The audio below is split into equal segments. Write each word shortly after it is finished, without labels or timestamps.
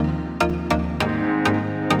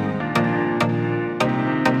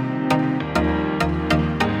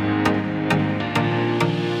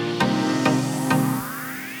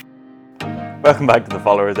Welcome back to The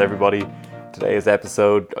Followers, everybody. Today's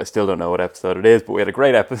episode, I still don't know what episode it is, but we had a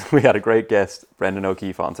great episode. We had a great guest, Brendan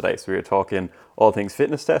O'Keefe, on today. So we were talking all things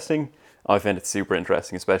fitness testing. I find it super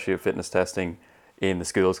interesting, especially with fitness testing in the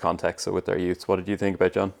schools context, so with their youths. What did you think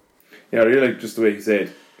about, John? Yeah, I really like just the way you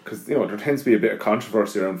said, because there tends to be a bit of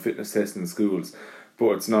controversy around fitness testing in schools,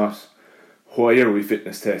 but it's not why are we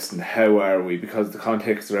fitness testing, how are we, because the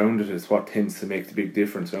context around it is what tends to make the big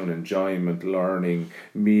difference around enjoyment, learning,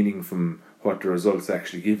 meaning from what the results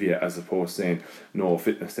actually give you, as opposed to saying, no,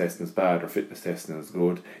 fitness testing is bad or fitness testing is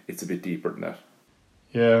good. It's a bit deeper than that.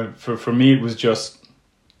 Yeah, for me it was just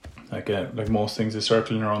like most things is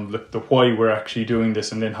circling around the why we're actually doing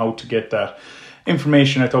this and then how to get that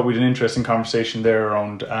information. I thought we had an interesting conversation there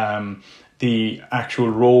around the actual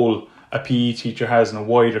role a PE teacher has in a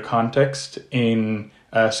wider context in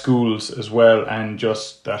schools as well, and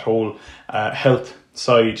just that whole health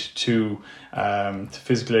side to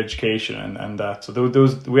physical education and that. So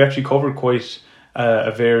those we actually covered quite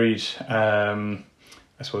a varied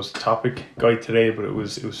topic guide today, but it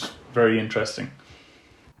was very interesting.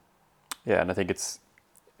 Yeah, and I think it's,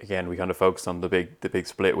 again, we kind of focused on the big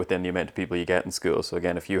split within the amount of people you get in school. So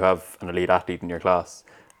again, if you have an elite athlete in your class,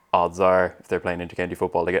 odds are if they're playing intercounty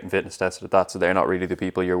football, they're getting fitness tested at that. So they're not really the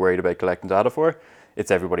people you're worried about collecting data for.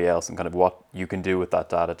 It's everybody else and kind of what you can do with that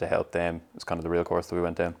data to help them. It's kind of the real course that we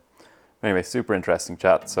went down. Anyway, super interesting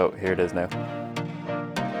chat. So here it is now.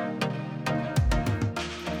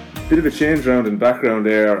 Bit of a change around in background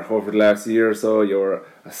there over the last year or so. You're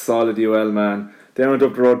a solid UL man. Then went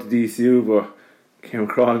up the road to DCU, but came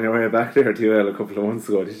crawling your way back there to UL a couple of months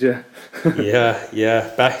ago, did you?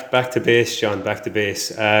 Yeah. Back to base, John. Back to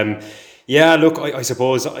base. Look, I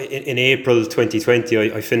suppose in April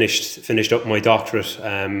 2020, I finished up my doctorate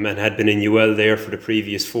and had been in UL there for the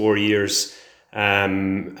previous 4 years.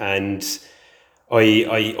 And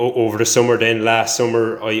I over the summer, then last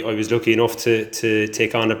summer, I was lucky enough to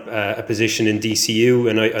take on a position in DCU,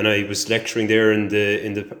 and I was lecturing there in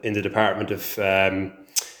the department of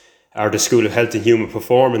the School of Health and Human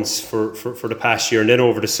Performance for the past year. And then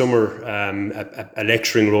over the summer, a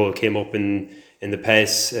lecturing role came up in the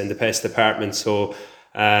PES department. So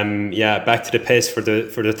back to the PES for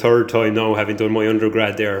the third time now, having done my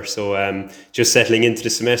undergrad there. So just settling into the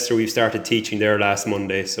semester. We've started teaching there last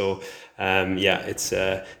Monday. So it's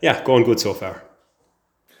going good so far.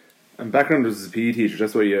 And background was as a PE teacher.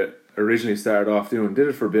 That's what you originally started off doing. Did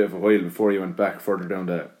it for a bit of a while before you went back further down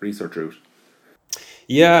the research route.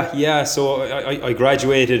 Yeah. So I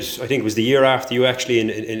graduated, I think it was the year after you actually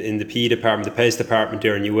in the PE department, the PES department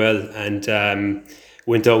there in UL, and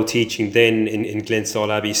went out teaching then in Glenstal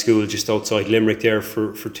Abbey School just outside Limerick there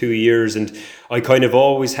for 2 years. And I kind of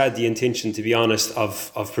always had the intention, to be honest,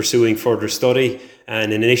 of pursuing further study.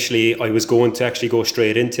 And initially I was going to actually go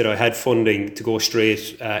straight into it. I had funding to go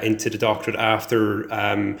straight into the doctorate after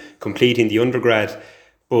completing the undergrad.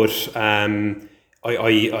 But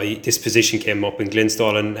I this position came up in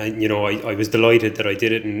Glenstal, and I was delighted that I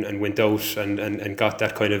did it and went out and got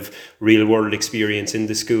that kind of real world experience in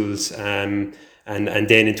the schools. And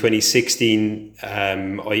then in 2016,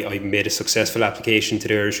 I made a successful application to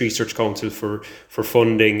the Irish Research Council for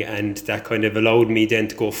funding, and that kind of allowed me then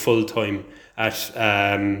to go full time at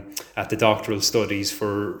the doctoral studies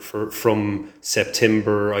from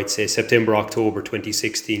September, October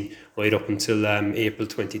 2016, right up until April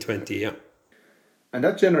 2020. Yeah. And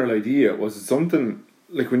that general idea, was it something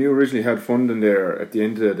like when you originally had funding there at the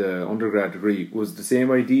end of the undergrad degree, was the same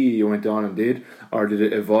idea you went on and did, or did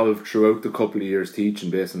it evolve throughout the couple of years teaching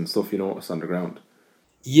based on stuff you noticed on the ground?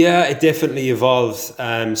 Yeah, it definitely evolved.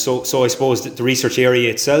 So I suppose that the research area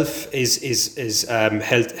itself is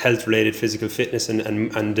health related physical fitness and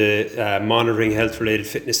monitoring health related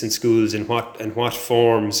fitness in schools, and what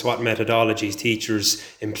forms, what methodologies teachers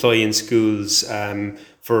employ in schools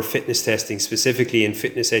for fitness testing, specifically in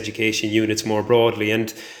fitness education units more broadly.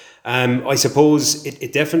 And I suppose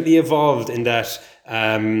it definitely evolved in that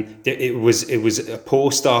it was a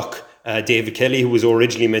postdoc, David Kelly, who was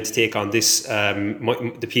originally meant to take on this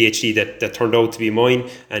the PhD that turned out to be mine,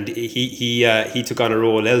 and he took on a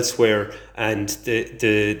role elsewhere, and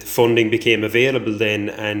the funding became available then,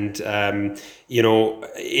 and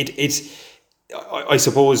I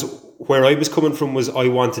suppose where I was coming from was I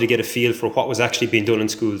wanted to get a feel for what was actually being done in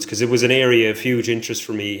schools, because it was an area of huge interest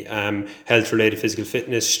for me. Health-related physical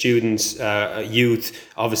fitness, students, youth,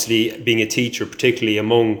 obviously being a teacher, particularly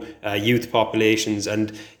among youth populations.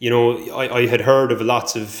 And, I had heard of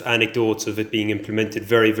lots of anecdotes of it being implemented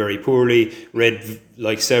very, very poorly, read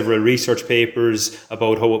like several research papers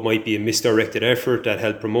about how it might be a misdirected effort at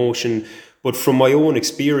health promotion. But from my own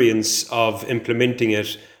experience of implementing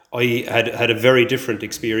it, I had a very different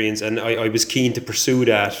experience, and I was keen to pursue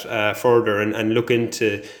that further and look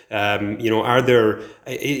into,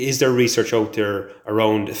 is there research out there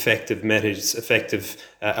around effective methods, effective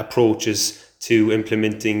approaches to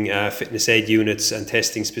implementing fitness ed units and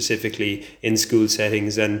testing specifically in school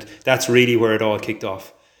settings, and that's really where it all kicked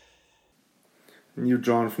off. And you've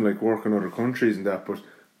drawn from like work in other countries and that, but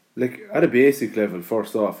like at a basic level,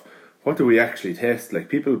 first off, what do we actually test? Like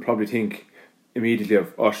people probably think immediately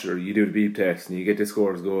of, oh sure, you do the beep test and you get the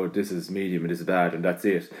scores good, this is medium and this is bad and that's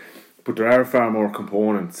it. But there are far more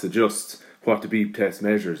components to just what the beep test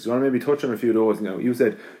measures. Do you want to maybe touch on a few of those? You know, you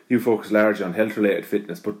said you focus largely on health related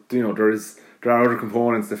fitness, but you know, there are other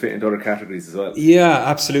components that fit into other categories as well. Yeah,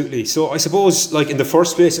 absolutely. So I suppose, like in the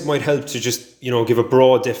first place, it might help to just give a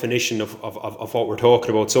broad definition of what we're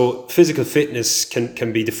talking about. So physical fitness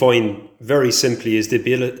can be defined very simply as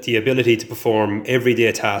the ability to perform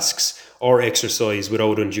everyday tasks or exercise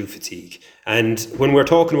without undue fatigue. And when we're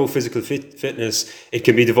talking about physical fitness, it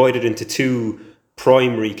can be divided into two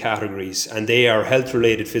primary categories, and they are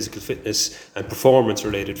health-related physical fitness and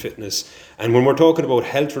performance-related fitness. And when we're talking about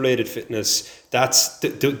health-related fitness,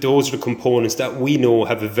 those are the components that we know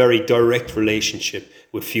have a very direct relationship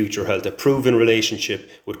with future health, a proven relationship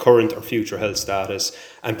with current or future health status.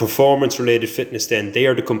 And performance-related fitness, then, they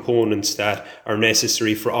are the components that are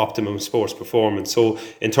necessary for optimum sports performance. So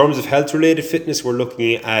in terms of health-related fitness, we're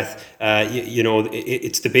looking at,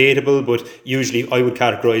 it's debatable, but usually I would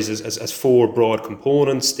categorise as four broad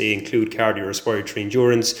components. They include cardiorespiratory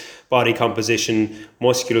endurance, body composition,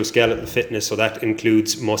 musculoskeletal fitness, so that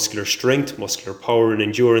includes muscular strength, muscular power and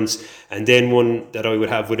endurance, and then one that I would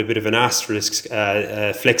have with a bit of an asterisk,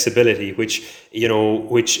 flexibility, which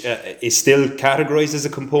is still categorized as a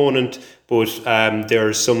component, but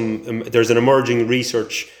there's an emerging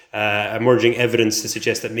research, emerging evidence to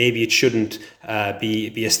suggest that maybe it shouldn't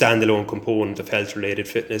be a standalone component of health-related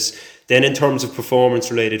fitness. Then in terms of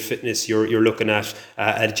performance-related fitness, you're looking at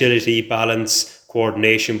agility, balance,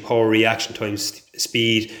 coordination, power, reaction time,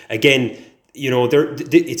 speed. Again,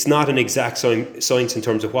 it's not an exact science in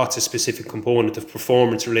terms of what's a specific component of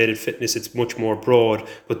performance-related fitness. It's much more broad,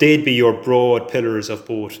 but they'd be your broad pillars of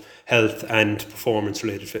both health and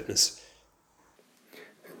performance-related fitness.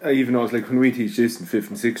 Even though it's like when we teach this in 5th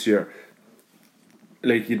and 6th year,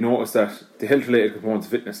 like you'd notice that the health-related components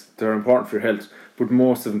of fitness, they're important for your health, but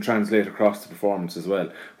most of them translate across to performance as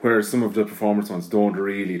well, whereas some of the performance ones don't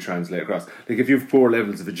really translate across. Like if you have poor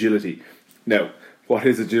levels of agility, now what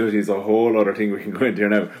is agility is a whole other thing we can go into here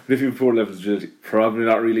now, but if you have poor levels of agility, probably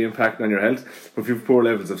not really impacting on your health. But if you have poor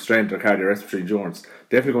levels of strength or cardiorespiratory endurance,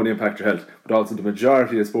 definitely going to impact your health. But also the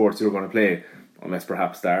majority of sports you're going to play, unless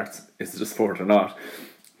perhaps darts, is it a sport or not,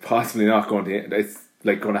 possibly not going to, it's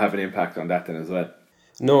like going to have an impact on that then as well.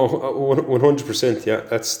 No, 100%. Yeah,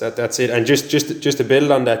 that's it. And just to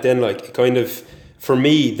build on that, then, like, kind of, for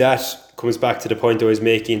me, that comes back to the point I was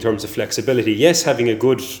making in terms of flexibility. Yes, having a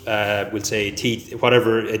good, we'll say,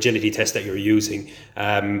 whatever agility test that you're using,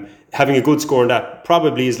 having a good score on that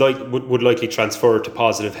probably would likely transfer to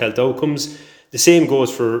positive health outcomes. The same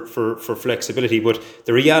goes for flexibility, but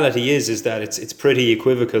the reality is that it's pretty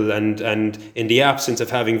equivocal, and in the absence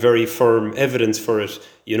of having very firm evidence for it,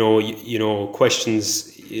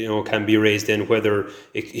 questions can be raised in whether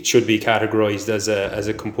it should be categorized as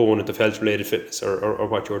a component of health related fitness or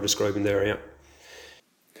what you're describing there. Yeah,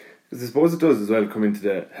 because I suppose it does as well come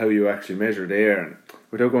into how you actually measure the air, and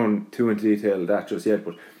without going too into detail of that just yet,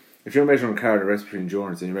 but if you're measuring cardiorespiratory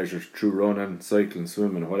endurance and you measure through running, cycling,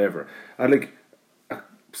 swimming, whatever, at like a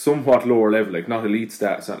somewhat lower level, like not elite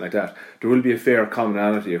stat, something like that, there will be a fair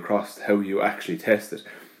commonality across how you actually test it.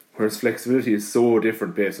 Whereas flexibility is so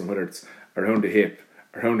different based on whether it's around the hip,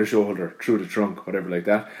 around the shoulder, through the trunk, whatever like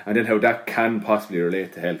that, and then how that can possibly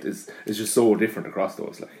relate to health is just so different across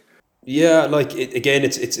those. Like, yeah, like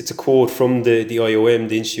it's a quote from the IOM,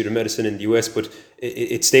 the Institute of Medicine in the US, but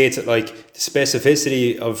it states that like the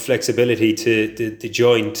specificity of flexibility to the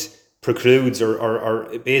joint precludes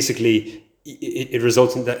or basically it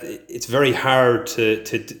results in that it's very hard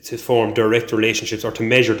to form direct relationships or to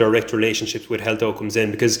measure direct relationships with health outcomes then,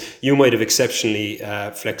 because you might have exceptionally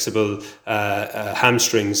flexible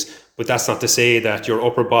hamstrings, but that's not to say that your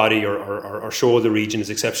upper body or shoulder region is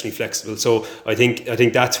exceptionally flexible. So I think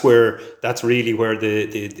that's really where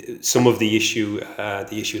the some of the issue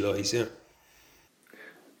lies. Yeah.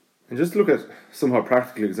 And just to look at some more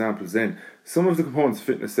practical examples then, some of the components of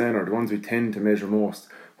fitness then are the ones we tend to measure most.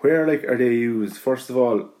 where like are they used first of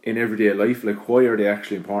all in everyday life? Like why are they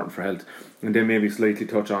actually important for health? And then maybe slightly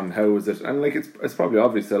touch on how is it, and like it's probably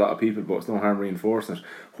obvious to a lot of people, but it's no harm reinforcing it,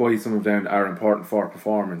 why some of them are important for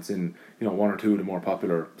performance in, you know, one or two of the more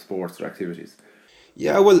popular sports or activities.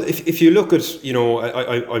 Yeah, well, if you look at, you know,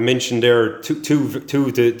 I mentioned there two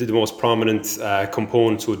of the most prominent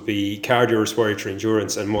components would be cardiorespiratory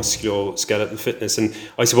endurance and musculoskeletal fitness, and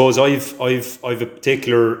I suppose I've a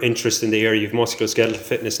particular interest in the area of musculoskeletal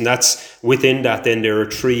fitness, and that's within that. Then there are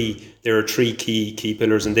three key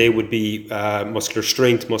pillars, and they would be muscular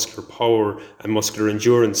strength, muscular power, and muscular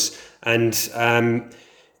endurance. And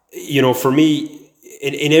you know, for me,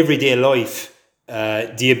 in everyday life,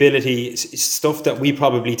 the ability, stuff that we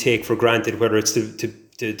probably take for granted, whether it's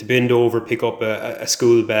to bend over, pick up a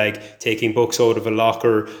school bag, taking books out of a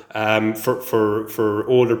locker, for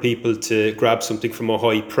older people to grab something from a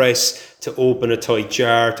high press, to open a tight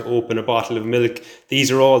jar, to open a bottle of milk.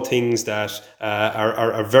 These are all things that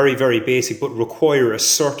are very, very basic, but require a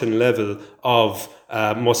certain level of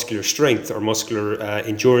muscular strength or muscular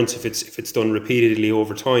endurance if it's done repeatedly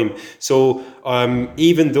over time. So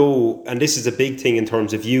even though, and this is a big thing in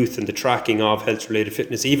terms of youth and the tracking of health related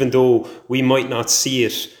fitness, even though we might not see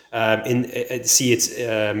it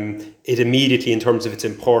it immediately in terms of its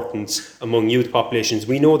importance among youth populations,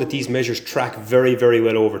 we know that these measures track very, very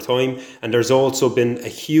well over time, and there's also been a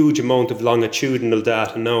huge amount of longitudinal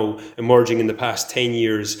data now emerging in the past 10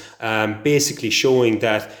 years, basically showing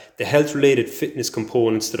that the health-related fitness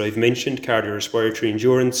components that I've mentioned, cardiorespiratory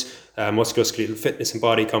endurance, musculoskeletal fitness and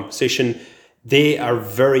body composition, they are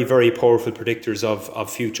very, very powerful predictors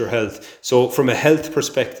of future health. So from a health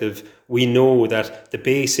perspective, we know that the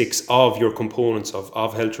basics of your components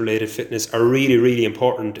of health-related fitness are really, really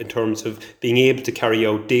important in terms of being able to carry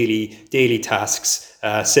out daily tasks,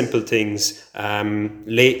 simple things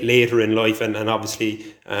later in life, and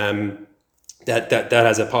obviously that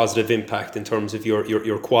has a positive impact in terms of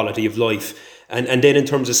your quality of life. And then in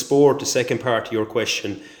terms of sport, the second part of your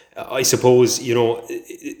question, I suppose, you know,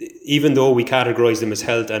 even though we categorize them as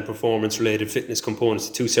health and performance related fitness components,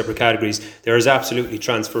 two separate categories, there is absolutely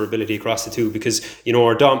transferability across the two, because, you know,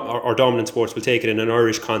 our dominant sports, we'll take it in an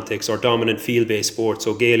Irish context, our dominant field-based sports,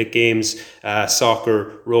 so Gaelic games,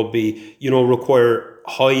 soccer, rugby, you know, require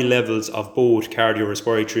high levels of both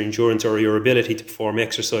cardiorespiratory endurance, or your ability to perform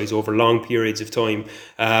exercise over long periods of time,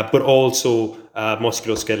 but also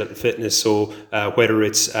musculoskeletal fitness, so whether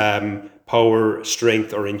it's power,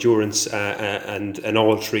 strength, or endurance, and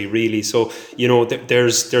all three really. So, you know,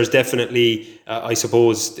 there's definitely, I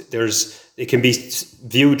suppose, it can be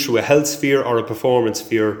viewed through a health sphere or a performance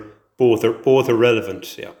sphere. Both are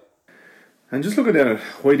relevant. Yeah. And just looking at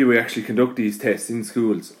why do we actually conduct these tests in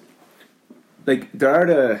schools? Like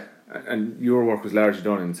and your work was largely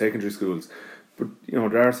done in secondary schools, but you know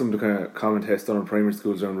there are some of the kind of common tests done in primary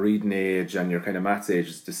schools around reading age and your kind of maths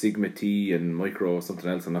ages, the Sigma T and micro something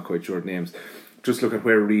else, I'm not quite sure the names. Just look at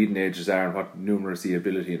where reading ages are and what numeracy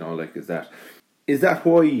ability and all like is that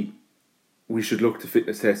why we should look to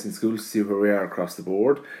fitness tests in schools to see where we are across the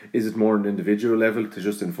board? Is it more on an individual level to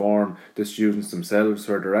just inform the students themselves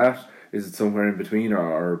where they're at? Is it somewhere in between,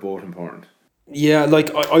 or are both important? Yeah,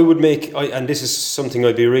 like I would make, and this is something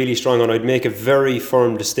I'd be really strong on, I'd make a very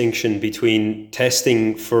firm distinction between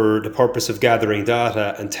testing for the purpose of gathering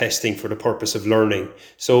data and testing for the purpose of learning.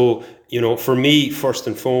 So, you know, for me, first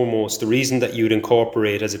and foremost, the reason that you'd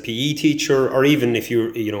incorporate as a PE teacher, or even if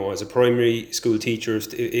you're, you know, as a primary school teacher,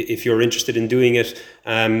 if you're interested in doing it,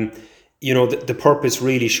 you know, the purpose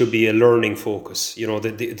really should be a learning focus. You know,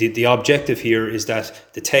 the objective here is that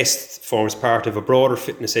the test forms part of a broader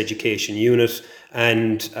fitness education unit,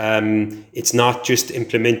 and it's not just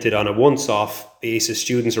implemented on a once-off basis.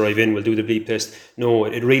 Students arrive in, will do the bleep test. No,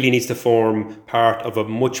 it really needs to form part of a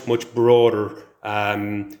much broader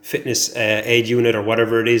fitness aid unit, or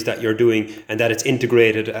whatever it is that you're doing, and that it's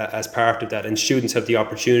integrated as part of that, and students have the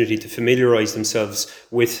opportunity to familiarize themselves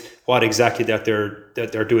with what exactly that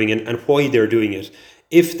they're doing and why they're doing it.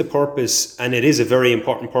 If the purpose, and it is a very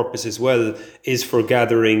important purpose as well, is for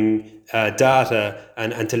gathering data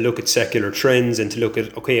and to look at secular trends and to look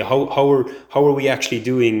at, okay, how are we actually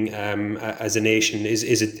doing as a nation?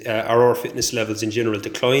 Is it are our fitness levels in general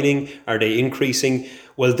declining? Are they increasing?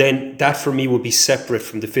 Well, then that for me would be separate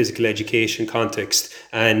from the physical education context,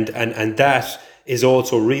 and that is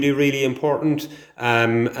also really, really important.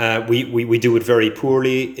 We do it very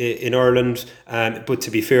poorly in Ireland, but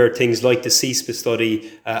to be fair, things like the CESPA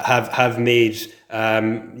study have made,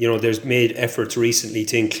 there's made efforts recently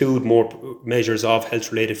to include more measures of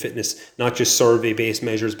health-related fitness, not just survey-based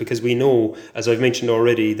measures, because we know, as I've mentioned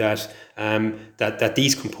already, that that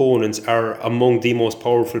these components are among the most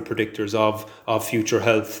powerful predictors of future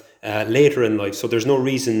health later in life. So there's no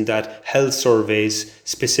reason that health surveys,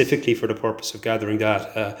 specifically for the purpose of gathering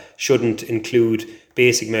data, shouldn't include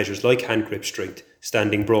basic measures like hand grip strength,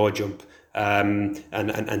 standing broad jump,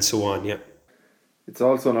 and so on. Yeah. It's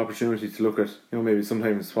also an opportunity to look at, maybe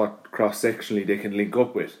sometimes what cross-sectionally they can link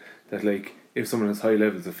up with. That, like, if someone has high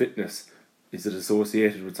levels of fitness, is it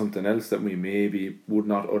associated with something else that we maybe would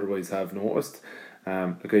not otherwise have noticed?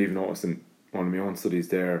 Like I even noticed in one of my own studies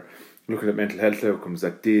there, looking at mental health outcomes,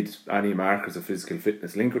 that did any markers of physical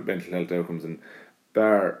fitness link with mental health outcomes, and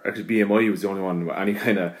actually BMI was the only one with any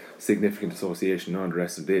kind of significant association. None of the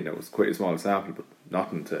rest of them did. It was quite a small sample, but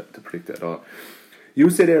nothing to predict it at all. You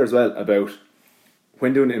said there as well about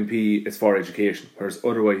when doing MP, it's for education, whereas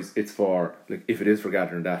otherwise it's for, like, if it is for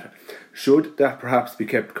gathering data. Should that perhaps be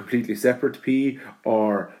kept completely separate to PE,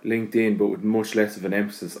 or linked in but with much less of an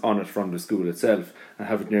emphasis on it from the school itself, and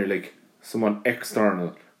have it near like someone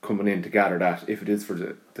external coming in to gather that, if it is for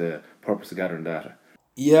the purpose of gathering data?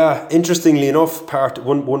 Yeah, interestingly enough,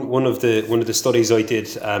 one of the studies I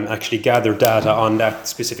did actually gathered data on that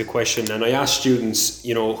specific question, and I asked students,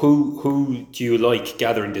 who do you like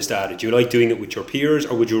gathering this data? Do you like doing it with your peers,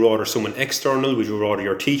 or would you rather someone external? Would you rather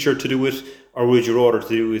your teacher to do it, or would you rather to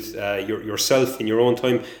do it yourself in your own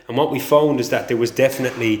time? And what we found is that there was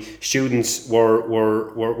definitely students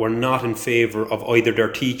were not in favour of either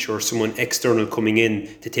their teacher or someone external coming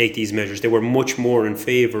in to take these measures. They were much more in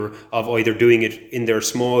favour of either doing it in their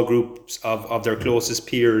small groups of their closest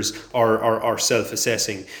peers or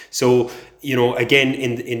self-assessing. So, again,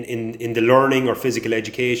 in the learning or physical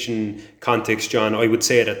education context, John, I would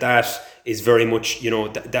say that is very much,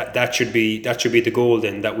 that should be the goal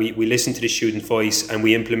then, that we listen to the student voice and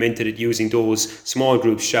we implemented it using those small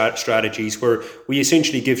group strategies where we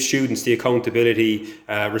essentially give students the accountability,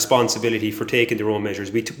 responsibility for taking their own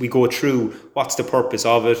measures. We go through what's the purpose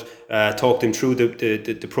of it, talk them through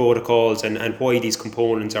the protocols and why these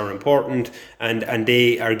components are important, and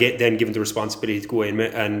they are then given the responsibility to go in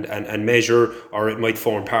and measure, or it might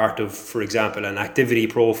form part of, for example, an activity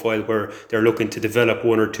profile where they're looking to develop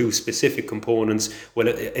one or two specific components. Well,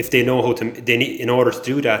 if they know how to, in order to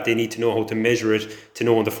do that, they need to know how to measure it, to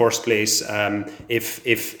know in the first place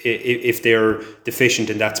if they're deficient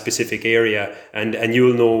in that specific area. And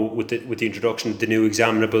you'll know with the introduction of the new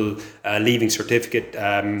examinable leaving certificate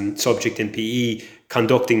subject in PE,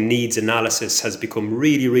 conducting needs analysis has become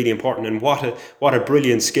really, really important. And what a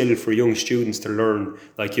brilliant skill for young students to learn,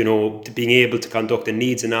 being able to conduct a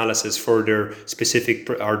needs analysis for their specific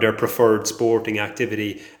or their preferred sporting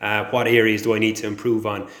activity. What areas do I need to improve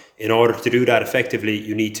on? In order to do that effectively,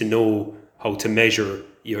 you need to know how to measure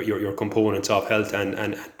your components of health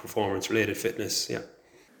and performance related fitness. Yeah.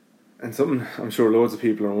 And something I'm sure loads of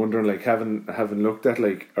people are wondering, like, having looked at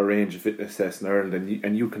like a range of fitness tests in Ireland,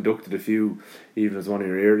 and you conducted a few even as one of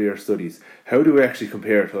your earlier studies, how do we actually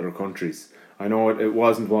compare to other countries? I know it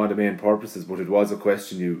wasn't one of the main purposes, but it was a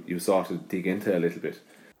question you sought to dig into a little bit.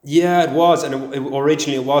 Yeah, it was, and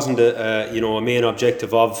originally it wasn't a main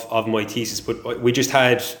objective of my thesis, but we just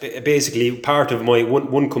had basically part of my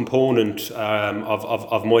one component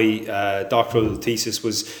of my doctoral thesis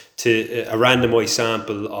was to a randomised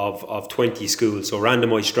sample of 20 schools, so a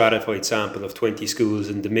randomised stratified sample of 20 schools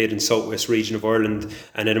in the mid and southwest region of Ireland,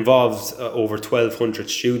 and it involved over 1,200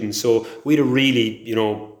 students. So we had a really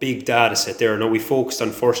big data set there. Now we focused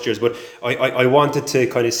on first years, but I wanted to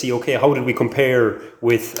kind of see, okay, how did we compare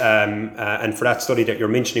with and for that study that you're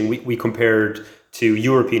mentioning, we compared to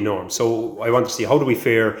European norms. So I want to see how do we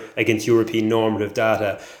fare against European normative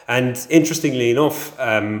data. And interestingly enough,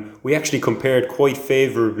 we actually compared quite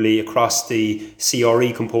favourably across the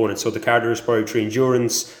CRE components, so the cardiorespiratory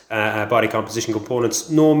endurance, body composition components.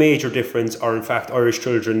 No major difference, or in fact Irish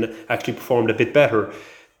children actually performed a bit better.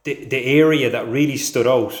 The area that really stood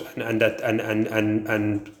out and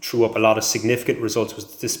threw up a lot of significant results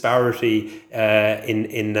was the disparity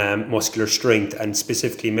in muscular strength, and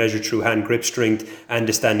specifically measured through hand grip strength and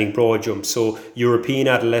the standing broad jump. So European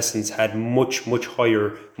adolescents had much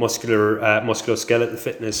higher musculoskeletal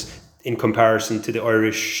fitness in comparison to the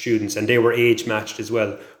Irish students, and they were age matched as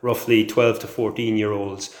well, roughly 12 to 14 year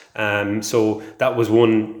olds. So that was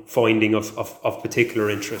one finding of particular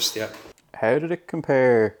interest. Yeah. How did it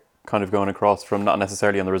compare, kind of going across from not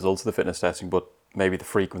necessarily on the results of the fitness testing, but maybe the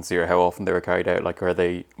frequency or how often they were carried out? Like, are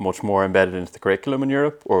they much more embedded into the curriculum in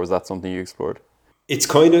Europe, or was that something you explored? It's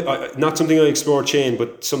kind of not something I explore, Shane,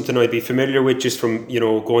 but something I'd be familiar with just from,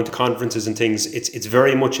 going to conferences and things. It's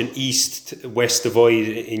very much an east-west divide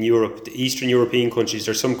in Europe. The Eastern European countries,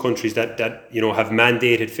 there are some countries that have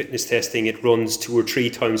mandated fitness testing. It runs 2 or 3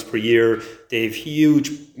 times per year. They have huge,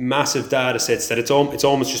 massive data sets that it's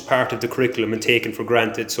almost just part of the curriculum and taken for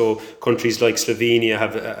granted. So countries like Slovenia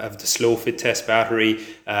have the SlowFit test battery,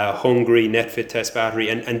 Hungary NetFit test battery,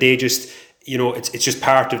 and they just, it's just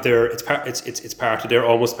part of their, it's part of their,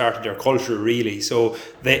 almost part of their culture, really. So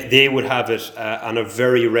they would have it on a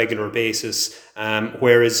very regular basis,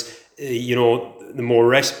 whereas the more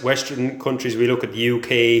Western countries, we look at the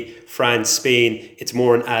UK, France, Spain, it's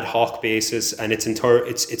more an ad hoc basis, and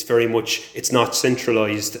it's very much, it's not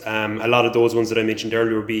centralized. A lot of those ones that I mentioned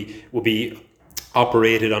earlier will be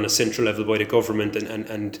operated on a central level by the government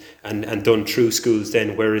and done through schools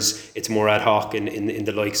then, whereas it's more ad hoc in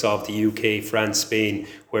the likes of the UK, France, Spain,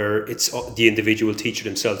 where it's the individual teacher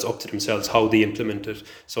themselves, up to themselves how they implement it.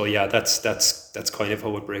 So yeah, that's kind of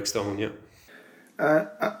how it breaks down. Yeah.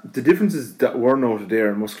 The differences that were noted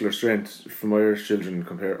there in muscular strength from Irish children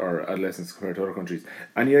or adolescents compared to other countries,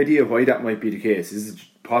 any idea why that might be the case? Is it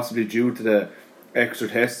possibly due to the extra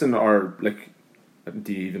testing, or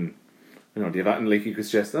do you have anything like you could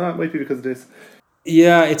suggest? It might be because of this.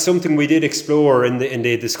 Yeah, it's something we did explore in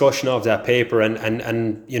the discussion of that paper,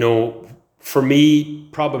 and for me,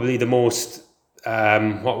 probably the most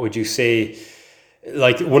what would you say?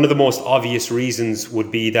 Like, one of the most obvious reasons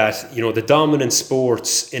would be that, the dominant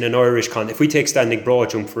sports in an Irish if we take standing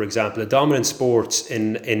broad jump, for example, the dominant sports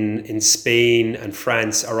in Spain and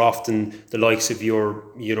France are often the likes of your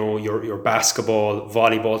basketball,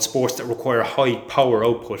 volleyball, sports that require high power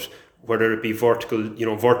output, whether it be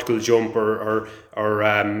vertical jump or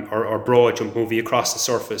broad jump, moving across the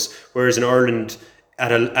surface. Whereas in Ireland,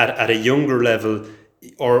 at a younger level,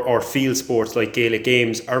 or field sports like Gaelic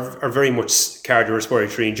games are very much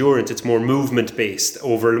cardiorespiratory endurance. It's more movement based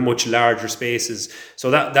over much larger spaces. So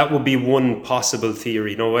that would be one possible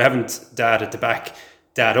theory. I haven't data to back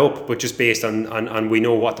that up, but just based on we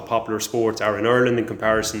know what the popular sports are in Ireland in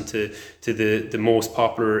comparison to the most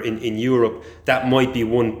popular in Europe, that might be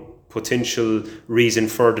one potential reason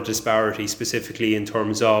for the disparity, specifically in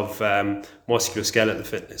terms of musculoskeletal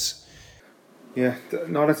fitness. Yeah,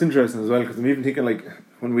 no, that's interesting as well, because I'm even thinking, like,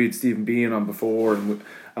 when we had Stephen Bean on before, and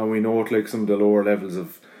we note like some of the lower levels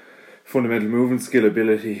of fundamental movement skill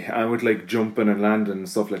ability, and with like jumping and landing and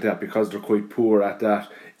stuff like that, because they're quite poor at that.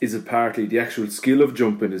 Is it partly the actual skill of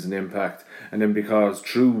jumping is an impact, and then because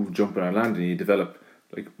through jumping and landing you develop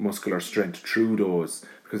like muscular strength through those,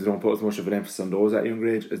 because they don't put as much of an emphasis on those at a younger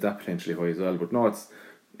age? Is that potentially why as well? But no, it's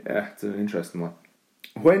an interesting one.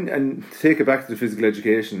 And to take it back to the physical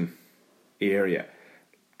education area,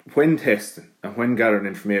 when testing and when gathering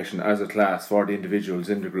information as a class for the individuals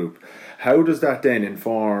in the group, how does that then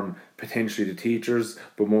inform potentially the teachers,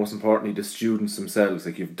 but most importantly the students themselves?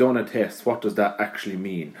 Like, you've done a test, what does that actually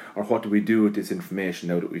mean, or what do we do with this information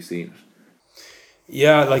now that we've seen it?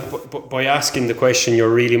 Yeah, like by asking the question, you're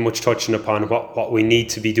really much touching upon what we need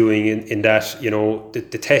to be doing in that,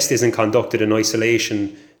 the test isn't conducted in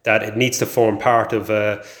isolation, that it needs to form part of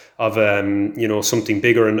something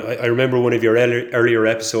bigger. And I remember one of your earlier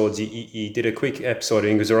episodes, you did a quick episode, I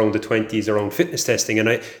think it was around the 20s, around fitness testing,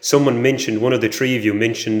 and someone mentioned, one of the three of you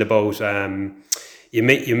mentioned about you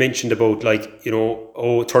mentioned about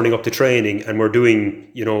turning up to training, and we're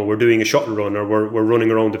doing a shuttle run, or we're running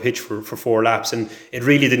around the pitch for 4 laps, and it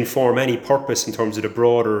really didn't form any purpose in terms of the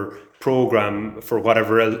broader program for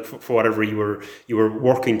whatever you were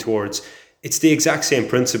working towards. It's the exact same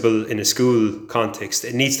principle in a school context.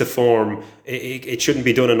 It needs to form, it shouldn't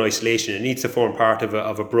be done in isolation. It needs to form part of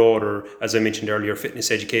a broader, as I mentioned earlier, fitness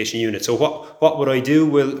education unit. So what would I do?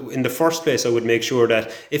 Well, in the first place, I would make sure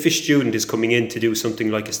that if a student is coming in to do something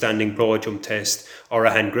like a standing broad jump test, or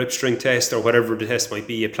a hand grip string test, or whatever the test might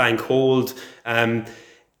be, a plank hold,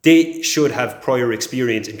 they should have prior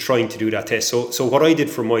experience in trying to do that test. So what I did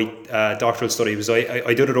for my doctoral study was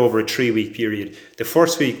I did it over a 3-week period. The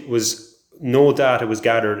first week was no data was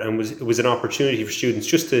gathered, and it was an opportunity for students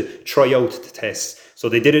just to try out the tests. So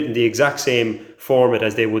they did it in the exact same format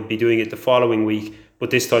as they would be doing it the following week, but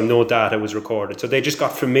this time no data was recorded. So they just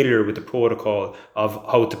got familiar with the protocol of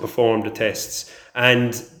how to perform the tests.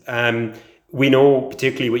 And we know,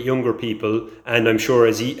 particularly with younger people, and I'm sure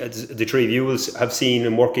as the three of you will have seen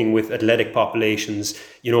in working with athletic populations,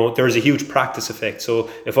 there's a huge practice effect. So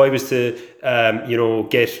if I was to,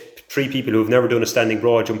 get three people who've never done a standing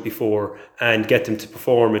broad jump before and get them to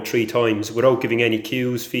perform it 3 times without giving any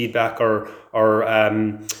cues, feedback, or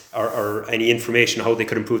any information how they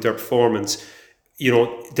could improve their performance,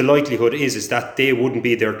 the likelihood is that they wouldn't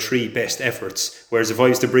be their 3 best efforts. Whereas if I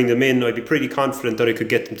was to bring them in, I'd be pretty confident that I could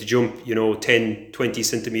get them to jump, 10, 20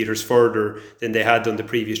 centimetres further than they had done the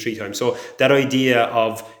previous 3 times. So that idea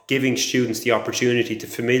of giving students the opportunity to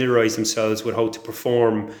familiarise themselves with how to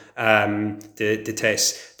perform the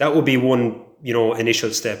tests, that would be one,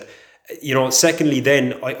 initial step. Secondly,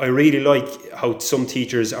 then I really like how some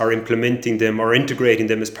teachers are implementing them or integrating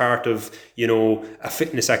them as part of, a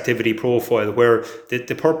fitness activity profile, where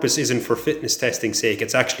the purpose isn't for fitness testing's sake.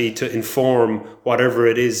 It's actually to inform whatever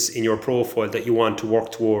it is in your profile that you want to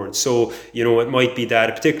work towards. So, it might be that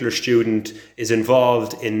a particular student is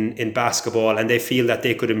involved in basketball and they feel that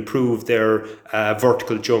they could improve their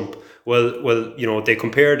vertical jump. Well, they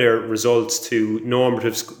compare their results to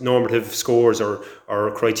normative scores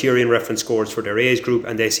or criterion reference scores for their age group,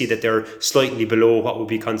 and they see that they're slightly below what would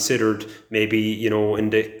be considered maybe,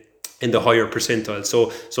 in the higher percentile.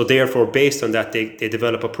 So therefore, based on that, they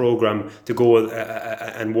develop a program to go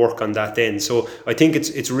and work on that then. So I think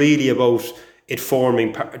it's really about it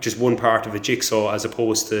forming just one part of a jigsaw as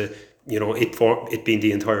opposed to, it being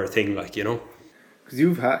the entire thing, Because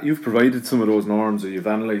you've provided some of those norms, or you've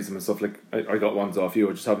analysed them and stuff. Like I got ones off you.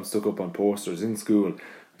 I just haven't stuck up on posters in school.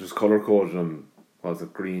 I just colour coded them. Was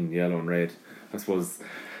it green, yellow, and red? I suppose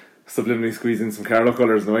subliminally squeeze in some Carlow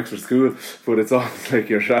colours, no extra school. But it's almost like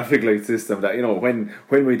your traffic light system that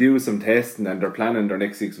when we do some testing and they're planning their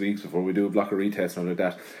next 6 weeks before we do a block of retest and all like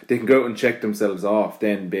that, they can go out and check themselves off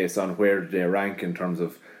then based on where they rank in terms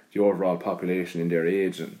of the overall population in their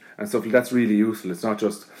age and stuff. That's really useful. It's not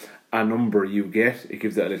just a number you get, it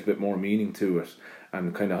gives it a little bit more meaning to it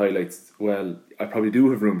and kind of highlights, well, I probably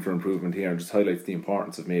do have room for improvement here, and just highlights the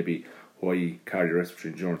importance of maybe why cardiorespiratory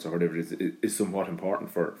endurance or whatever it is somewhat important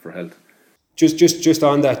for health. Just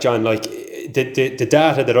on that, John, like the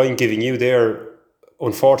data that I'm giving you there,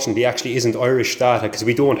 unfortunately, actually isn't Irish data, because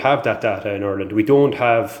we don't have that data in Ireland. We don't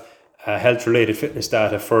have health-related fitness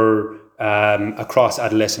data for across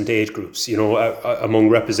adolescent age groups, among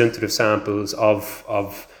representative samples of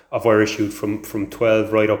Irish youth from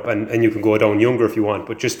 12 right up, and you can go down younger if you want,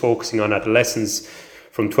 but just focusing on adolescents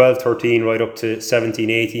from 12, 13 right up to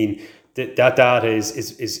 17, 18, that data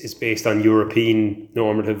is based on European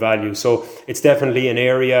normative values. So it's definitely an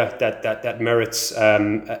area that merits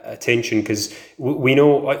attention, because we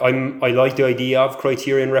know I like the idea of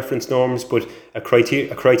criterion reference norms, but a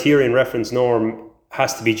criterion reference norm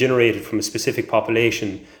has to be generated from a specific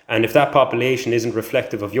population, and if that population isn't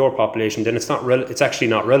reflective of your population, then it's actually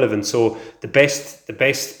not relevant. So the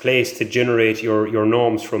best place to generate your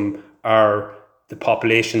norms from are the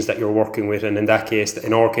populations that you're working with, and in our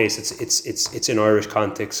case it's in Irish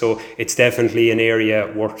context. So it's definitely an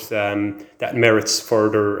area worth that merits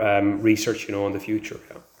further research in the future.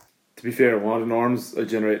 To be fair, one of the norms I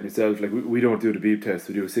generate myself, like we don't do the beep test,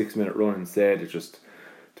 we do a 6-minute run instead. It's just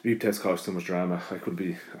the beep test caused so much drama. I couldn't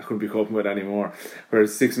be coping with it anymore.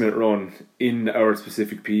 Whereas 6-minute run in our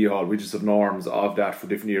specific PE hall, we just have norms of that for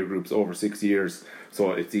different year groups over 6 years,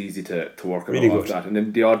 so it's easy to work on all of that. And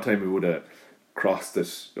then the odd time we would have crossed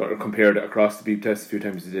it or compared it across the beep test a few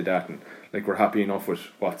times we did that, and like we're happy enough with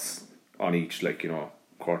what's on each,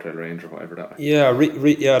 quartile range or whatever that.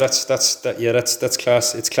 That's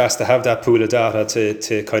class. It's class to have that pool of data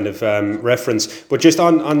to kind of reference. But just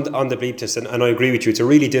on the bleep test, and I agree with you, it's a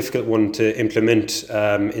really difficult one to implement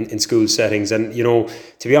in school settings. And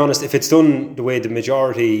to be honest, if it's done I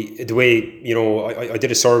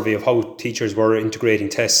did a survey of how teachers were integrating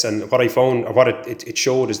tests, and what I found, or what it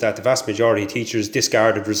showed, is that the vast majority of teachers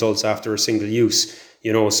discarded results after a single use.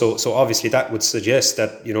 So obviously that would suggest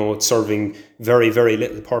that it's serving very, very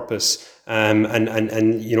little purpose, and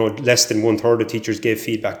less than 1/3 of teachers gave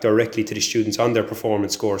feedback directly to the students on their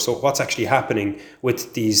performance score. So what's actually happening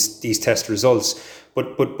with these test results?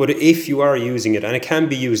 But if you are using it, and it can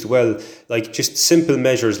be used well, like just simple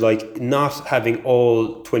measures like not having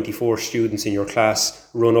all 24 students in your class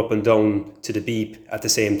run up and down to the beep at the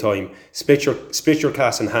same time. Split your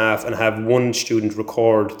class in half and have one student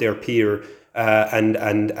record their peer. And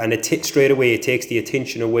straight away it takes the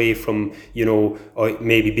attention away from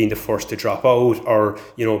maybe being the first to drop out, or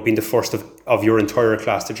being the first of your entire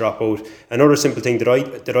class to drop out. Another simple thing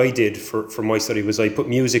that I did for my study was I put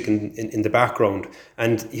music in the background,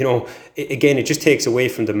 and again it just takes away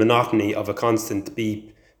from the monotony of a constant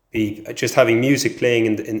beep beep. Just having music playing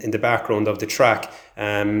in the background of the track,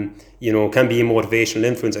 you know, can be a motivational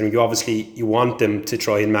influence. And you want them to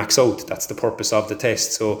try and max out. That's the purpose of the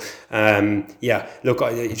test. So yeah, look,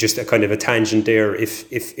 just a kind of a tangent there.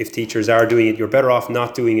 If teachers are doing it, you're better off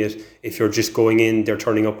not doing it. If you're just going in, they're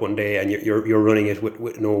turning up one day and you're running it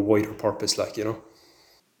with no wider purpose, like, you know.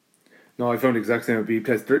 No, I found the exact same with beep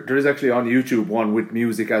test. There is actually on YouTube one with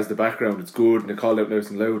music as the background. It's good and they call out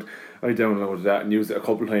nice and loud. I downloaded that and used it a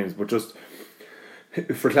couple of times. But just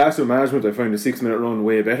for classroom management, I find a 6-minute run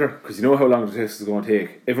way better, because you know how long the test is going to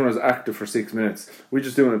take. Everyone is active for 6 minutes. We're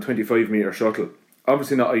just doing a 25-metre shuttle.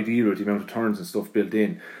 Obviously not ideal with the amount of turns and stuff built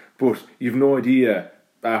in, but you've no idea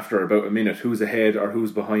after about a minute who's ahead or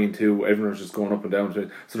who's behind who. Everyone's just going up and down to it,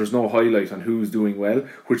 so there's no highlight on who's doing well,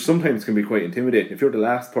 which sometimes can be quite intimidating. If you're the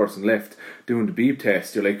last person left doing the beep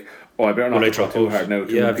test, you're like, oh, I better not try too hard now.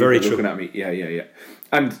 Yeah, very true. Looking at me. Yeah.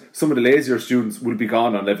 And some of the lazier students will be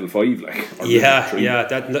gone on level 5, like.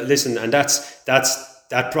 Yeah. Listen, and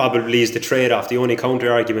that probably is the trade-off. The only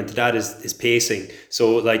counter argument to that is pacing.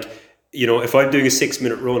 So, like, you know, if I'm doing a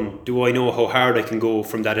 6-minute run, do I know how hard I can go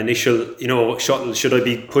from that initial, you know, shuttle? Should I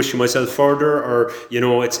be pushing myself further, or, you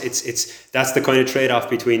know, it's that's the kind of trade-off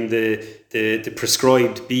between the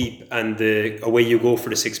prescribed beep and the away you go for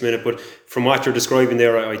the 6-minute. But from what you're describing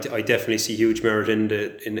there, I definitely see huge merit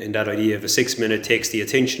in that idea of a 6-minute takes the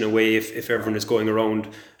attention away if everyone is going around.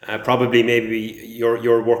 Probably maybe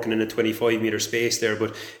you're working in a 25-metre space there,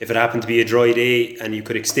 but if it happened to be a dry day and you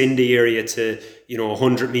could extend the area to, you know, a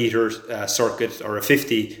 100-metre circuit or a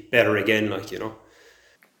 50, better again, like, you know.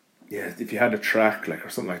 Yeah, if you had a track, like, or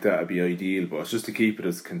something like that, it'd be ideal, but it's just to keep it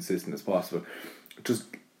as consistent as possible. Just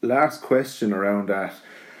last question around that.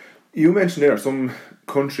 You mentioned there some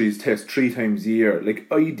countries test 3 times a year. Like,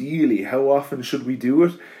 ideally, how often should we do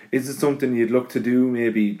it? Is it something you'd look to do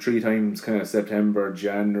maybe 3 times, kind of September,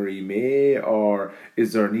 January, May, or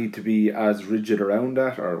is there a need to be as rigid around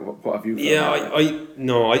that, or what have you found? Yeah,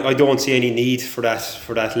 I don't see any need for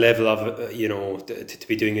that level of, you know, to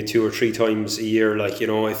be doing it 2 or 3 times a year, like, you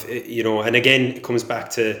know, if you know. And again, it comes back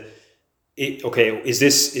to it, okay, is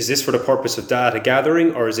this for the purpose of data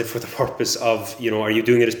gathering, or is it for the purpose of, you know, are you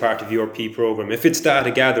doing it as part of your P program? If it's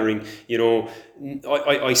data gathering, you know,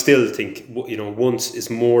 I still think, you know, once is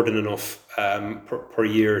more than enough per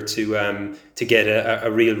year to get a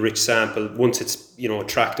real rich sample. Once it's, you know,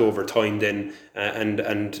 tracked over time, then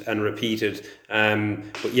and repeated.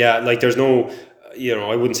 But yeah, like, there's no, you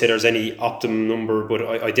know, I wouldn't say there's any optimum number, but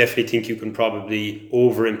I definitely think you can probably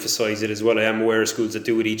overemphasize it as well. I am aware of schools that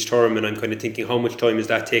do it each term, and I'm kind of thinking, how much time is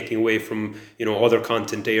that taking away from, you know, other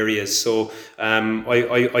content areas? So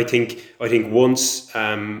I think once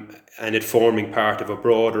and it forming part of a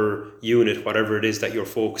broader unit, whatever it is that you're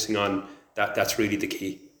focusing on, that's really the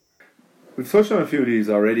key. We've touched on a few of these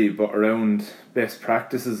already, but around best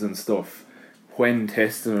practices and stuff when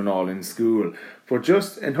testing and all in school. But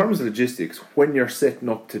just in terms of logistics, when you're setting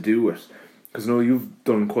up to do it, because I know you've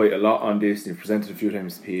done quite a lot on this and you've presented a few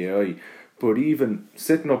times to PAI, but even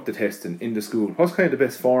setting up the testing in the school, what's kind of the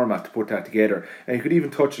best format to put that together? And you could even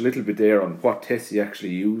touch a little bit there on what tests you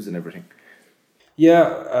actually use and everything.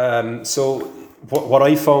 Yeah, so what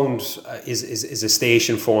I found is a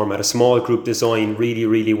station format. A small group design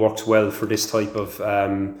really works well for this type of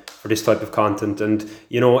content. And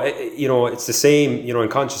you know it's the same. You know, I'm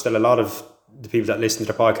conscious that a lot of the people that listen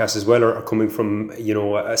to the podcast as well are coming from, you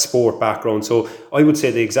know, a sport background. So I would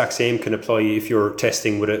say the exact same can apply if you're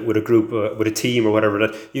testing with a group, with a team or whatever.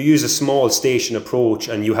 That you use a small station approach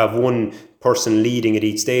and you have one person leading at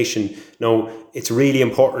each station. Now, it's really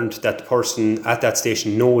important that the person at that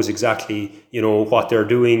station knows exactly, you know, what they're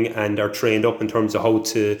doing and are trained up in terms of how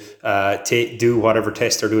to do whatever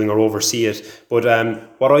test they're doing or oversee it. But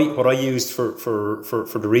what I used for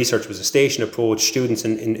the research was a station approach. Students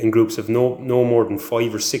in groups of no more than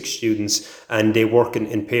 5 or 6 students, and they work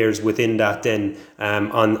in pairs within that then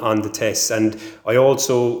on the tests. And I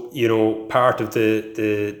also, you know, part of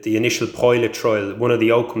the initial pilot trial, one of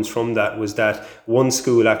the outcomes from that was that one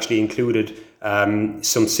school actually included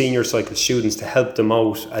some senior cycle students to help them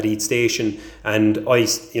out at each station, and I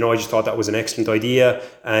just thought that was an excellent idea,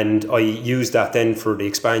 and I used that then for the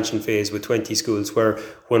expansion phase with 20 schools, where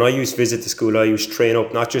when I used to visit the school, I used to train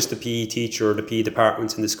up not just the PE teacher or the PE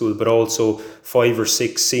departments in the school, but also 5 or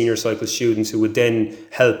 6 senior cycle students who would then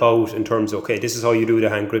help out in terms of, okay, this is how you do the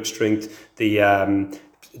hand grip strength, the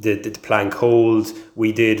the plank hold.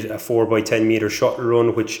 We did a 4x10 meter shuttle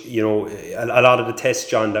run, which, you know, a lot of the tests,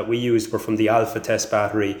 John, that we used were from the Alpha test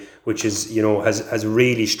battery, which is, you know, has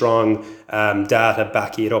really strong data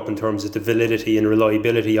backing it up in terms of the validity and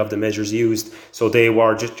reliability of the measures used. So they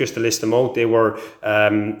were, just to list them out, they were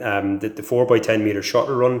the 4x10 meter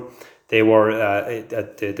shuttle run. They were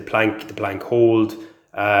the plank hold,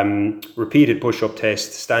 repeated push-up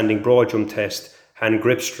test, standing broad jump test, hand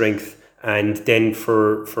grip strength, and then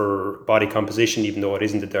for body composition, even though it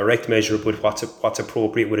isn't a direct measure, but what's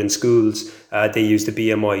appropriate within schools, they use the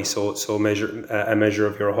BMI, so measure a measure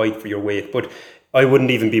of your height for your weight. But I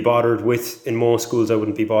wouldn't even be bothered with, in most schools, I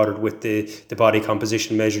wouldn't be bothered with the body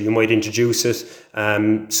composition measure. You might introduce it.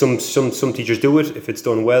 Some teachers do it. If it's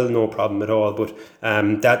done well, no problem at all. But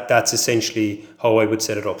that's essentially how I would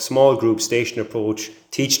set it up. Small group, station approach,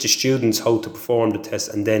 teach the students how to perform the test,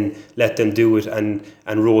 and then let them do it and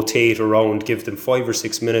rotate around, give them 5 or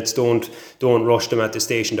 6 minutes. Don't rush them at the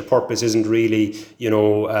station. The purpose isn't really,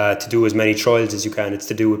 to do as many trials as you can. It's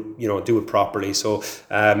to do it, do it properly. So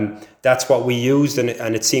that's what we used,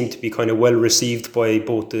 and it seemed to be kind of well received by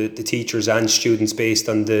both the teachers and students based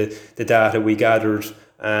on the data we gathered.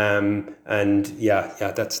 That's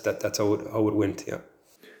how it went. Yeah.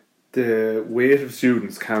 The weight of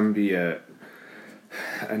students can be an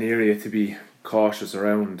area to be cautious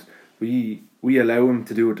around. We allow them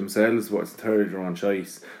to do it themselves, but it's entirely their own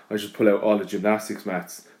choice. I just pull out all the gymnastics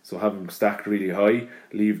mats, so have them stacked really high,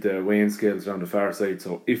 leave the weighing scales around the far side.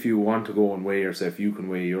 So if you want to go and weigh yourself, you can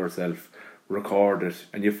weigh yourself, record it,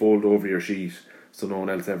 and you fold over your sheet so no one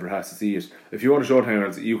else ever has to see it. If you want to show it to anyone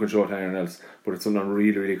else, you can show it to anyone else, but it's something I'm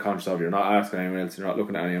really, really conscious of. You're not asking anyone else, you're not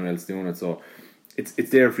looking at anyone else doing it, so it's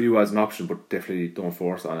there for you as an option, but definitely don't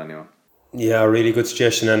force it on anyone. Yeah, really good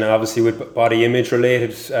suggestion. And obviously with body image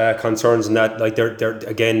related concerns and that, like there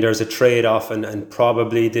again, there's a trade off, and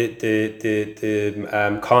probably the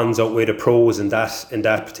cons outweigh the pros in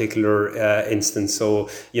that particular instance. So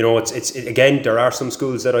it's again, there are some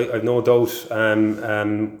schools that I've no doubt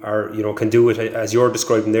are can do it as you're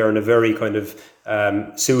describing there in a very kind of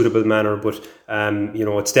suitable manner. But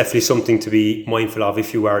it's definitely something to be mindful of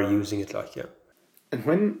if you are using it. And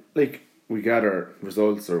when we gather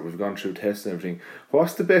results, or we've gone through tests and everything,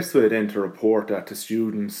 what's the best way then to report that to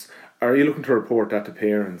students? Are you looking to report that to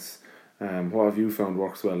parents? What have you found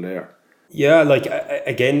works well there? Yeah,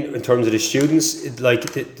 again, in terms of the students,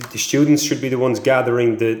 the students should be the ones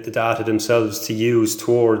gathering the data themselves to use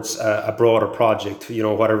towards a broader project,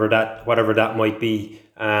 whatever that might be.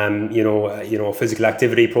 A physical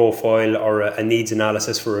activity profile or a needs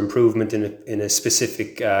analysis for improvement in a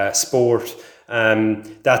specific sport.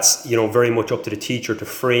 That's very much up to the teacher to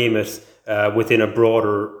frame it within a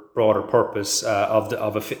broader purpose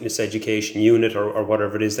of a fitness education unit or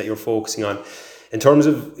whatever it is that you're focusing on. In terms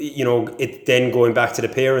of it then going back to the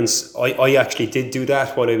parents, I actually did do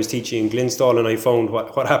that while I was teaching in Glenstal, and I found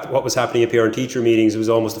what was happening at parent teacher meetings. It was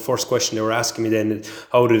almost the first question they were asking me then: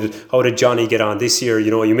 how did Johnny get on this year?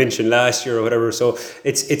 You mentioned last year or whatever. So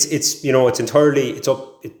it's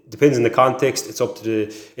it depends on the context. It's up to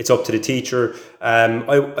the teacher.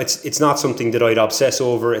 It's not something that I'd obsess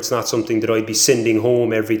over. It's not something that I'd be sending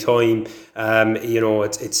home every time. It's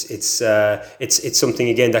something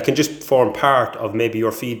again that can just form part of maybe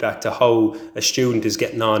your feedback to how a student is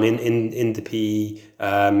getting on in the PE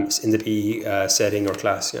setting or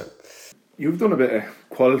class. Yeah. You've done a bit of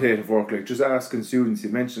qualitative work, just asking students. You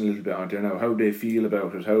mentioned a little bit on there now how they feel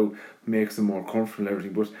about it, how it makes them more comfortable and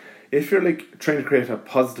everything. But if you're trying to create a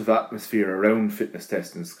positive atmosphere around fitness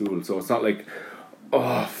tests in school, so it's not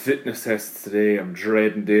fitness tests today, I'm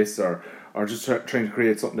dreading this, or just trying to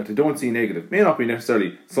create something that they don't see negative. May not be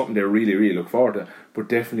necessarily something they really, really look forward to, but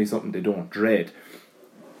definitely something they don't dread.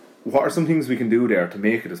 What are some things we can do there to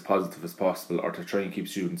make it as positive as possible, or to try and keep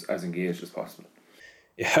students as engaged as possible?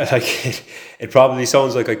 Yeah, it probably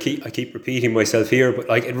sounds like I keep repeating myself here, but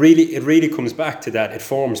it really comes back to that. It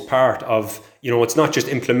forms part of, it's not just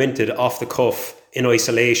implemented off the cuff in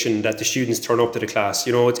isolation that the students turn up to the class.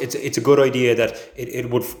 It's a good idea that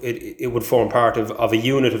it would form part of a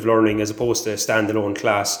unit of learning as opposed to a standalone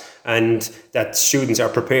class, and that students are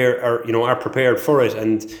prepared for it.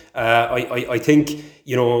 And I think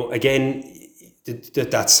again,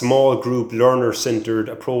 that small group learner-centered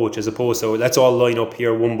approach, as opposed to let's all line up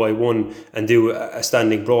here one by one and do a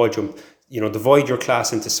standing broad jump. Divide your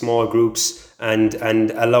class into small groups and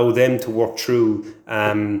allow them to work through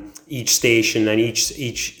each station and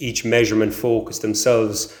each measurement focus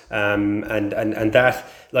themselves, and that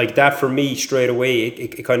like that for me straight away,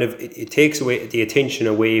 it takes away the attention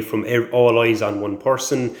away from all eyes on one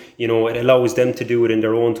person. You know, it allows them to do it in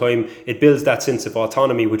their own time. It builds that sense of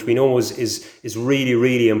autonomy, which we know is really,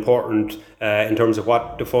 really important in terms of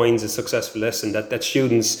what defines a successful lesson. That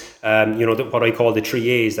students, what I call the 3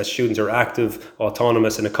 A's, that students are active,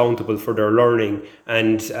 autonomous, and accountable for their learning.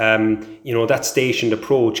 And that stationed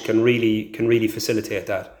approach can really facilitate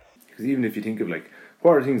that. Because even if you think of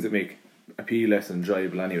what are things that make a PE lesson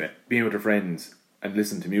enjoyable anyway? Being with your friends and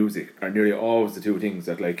listening to music are nearly always the two things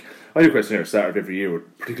that, I do questionnaires start every year,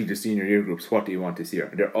 particularly the senior year groups, what do you want this year?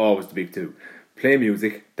 And they're always the big two. Play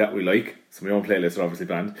music that we like, so my own playlists are obviously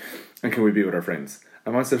banned, and can we be with our friends?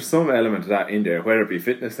 And once there's some element of that in there, whether it be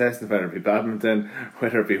fitness testing, whether it be badminton,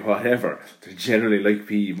 whether it be whatever, they generally like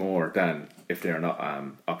PE more than if there are not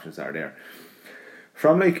options that are there.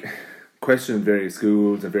 From questioning various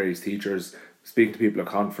schools and various teachers, speaking to people at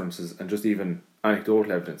conferences, and just even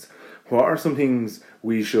anecdotal evidence, what are some things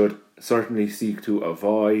we should certainly seek to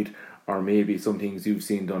avoid, or maybe some things you've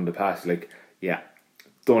seen done in the past,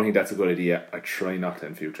 don't think that's a good idea, I try not to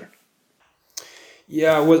in future?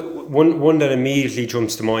 Yeah, well, one that immediately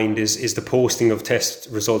jumps to mind is the posting of test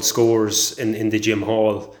result scores in the gym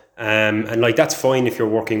hall, and that's fine if you're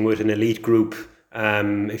working with an elite group,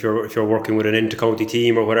 if you're working with an inter-county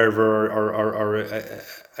team or whatever, or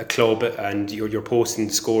a club, and you're posting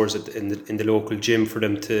the scores in the local gym for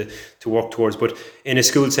them to work towards. But in a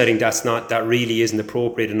school setting, that really isn't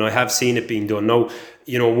appropriate, and I have seen it being done. Now,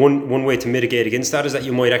 one way to mitigate against that is that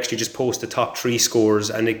you might actually just post the top 3 scores,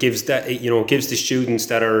 and it gives the students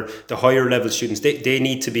that are the higher level students, they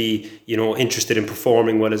need to be interested in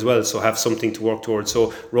performing well as well, so have something to work towards.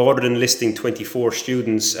 So rather than listing 24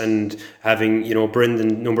 students and having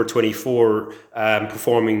Brendan number 24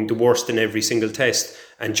 performing the worst in every single test,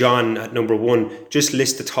 and John at number 1, just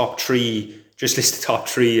list the top 3. Just list the top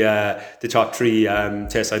three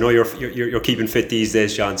tests. I know you're keeping fit these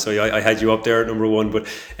days, John. So I had you up there at number 1. But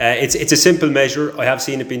it's a simple measure. I have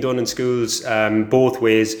seen it being done in schools both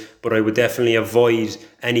ways. But I would definitely avoid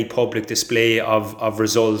any public display of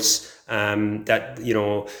results that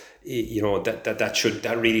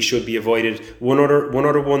really should be avoided. One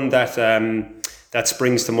other one that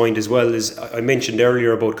springs to mind as well is, I mentioned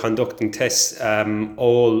earlier about conducting tests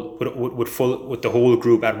all with the whole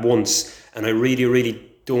group at once, and I really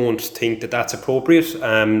don't think that that's appropriate.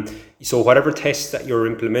 So whatever tests that you're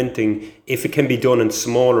implementing, if it can be done in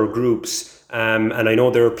smaller groups, and I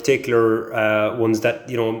know there are particular ones that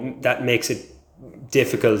that makes it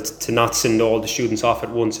difficult to not send all the students off at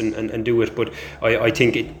once and do it, but I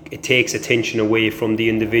think it takes attention away from the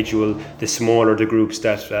individual, the smaller the groups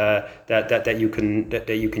that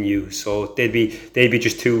you can use. So they'd be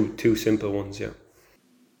just two simple ones. Yeah.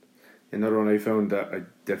 Another one I found that I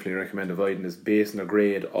definitely recommend avoiding is basing a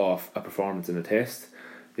grade off a performance in a test.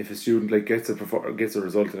 If a student gets a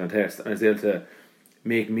result in a test and is able to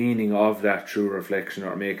make meaning of that through reflection,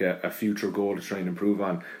 or make a future goal to try and improve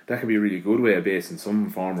on, that can be a really good way of basing some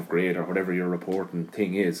form of grade or whatever your reporting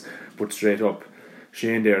thing is. But straight up,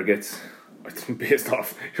 Shane there gets, I think, based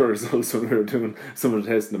off your results when we were doing some of the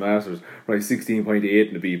tests in the Masters, right, 16.8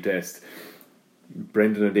 in the BEEP test.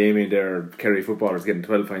 Brendan and Damien there, Kerry footballers, getting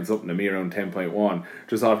 12 points up and me around 10.1,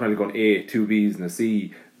 just automatically going A, 2 B's and a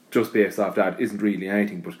C, just based off that isn't really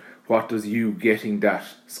anything. But what does you getting that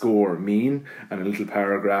score mean, and a little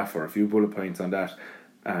paragraph or a few bullet points on that,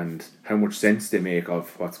 and how much sense they make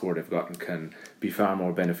of what score they've gotten, can be far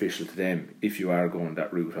more beneficial to them if you are going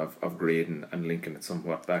that route of grading and linking it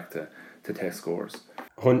somewhat back to test scores.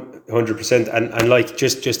 100%, and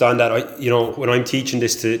just on that, when I'm teaching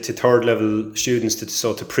this to third level students,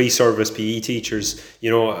 to pre-service PE teachers,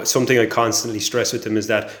 something I constantly stress with them is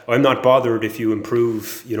that I'm not bothered if you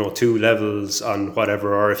improve 2 levels on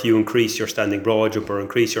whatever, or if you increase your standing broad jump or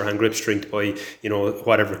increase your hand grip strength by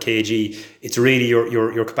whatever kg. It's really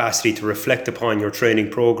your capacity to reflect upon your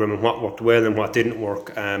training program and what worked well and what didn't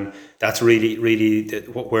work. That's really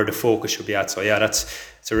where the focus should be at. So yeah,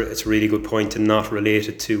 it's a really good point, and not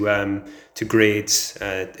related to grades.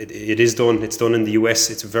 It is done. It's done in the US.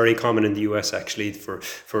 It's very common in the US actually for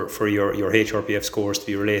your HRPF scores to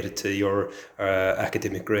be related to your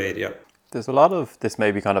academic grade. Yeah. There's a lot of, this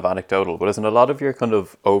may be kind of anecdotal, but isn't a lot of your kind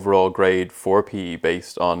of overall grade for PE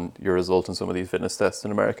based on your result in some of these fitness tests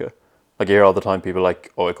in America? You hear all the time people I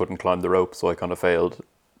couldn't climb the rope, so I kind of failed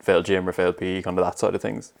gym or failed PE, kind of that side of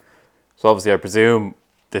things. So obviously I presume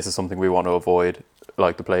this is something we want to avoid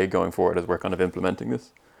like the plague going forward as we're kind of implementing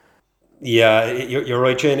this. Yeah, you're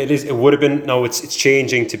right, Jane. It would have been, no, it's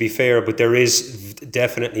changing, to be fair, but there is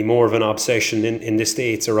definitely more of an obsession in the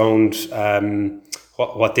States around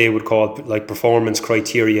what they would call like performance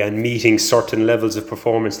criteria and meeting certain levels of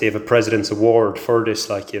performance. They have a President's Award for this,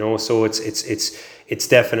 like, you know, so it's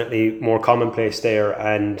definitely more commonplace there.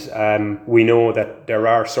 And we know that there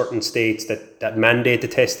are certain states that mandate the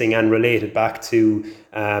testing and relate it back to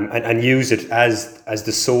and use it as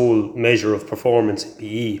the sole measure of performance in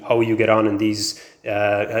PE, how you get on in these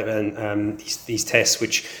tests,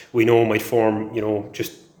 which we know might form, you know,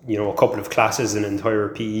 just, you know, a couple of classes in an entire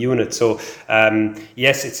PE unit. So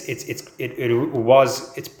yes,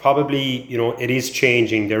 it's probably, you know, it is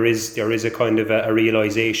changing. There is a kind of a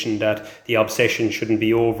realization that the obsession shouldn't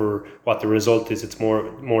be over what the result is. It's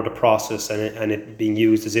more the process and it being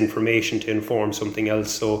used as information to inform something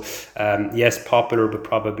else. So yes, popular, but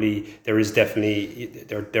probably there is definitely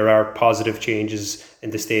there are positive changes in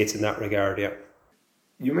the States in that regard. Yeah.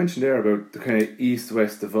 You mentioned there about the kind of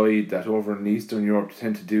East-West divide, that over in Eastern Europe they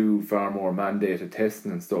tend to do far more mandated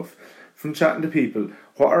testing and stuff. From chatting to people,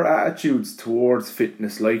 what are attitudes towards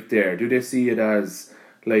fitness like there? Do they see it as,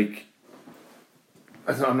 like,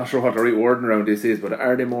 I'm not sure what the right wording around this is, but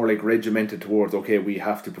are they more like regimented towards, okay, we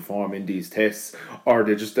have to perform in these tests, or are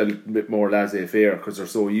they just a little bit more laissez-faire because they're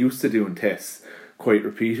so used to doing tests quite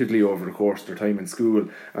repeatedly over the course of their time in school,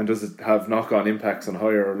 and does it have knock-on impacts on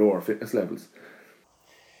higher or lower fitness levels?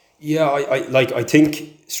 Yeah, I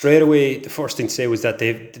think straight away the first thing to say was that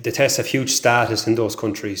the tests have huge status in those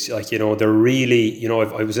countries. Like, you know, they're really, you know,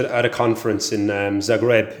 I was at a conference in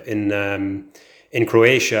Zagreb in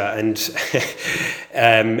Croatia, and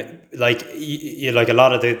like a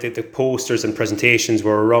lot of the posters and presentations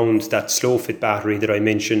were around that SlowFit battery that I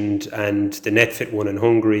mentioned and the NetFit one in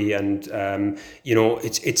Hungary, and you know,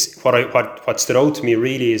 it's what stood out to me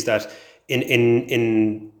really is that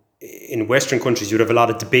in Western countries, you'd have a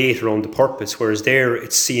lot of debate around the purpose, whereas there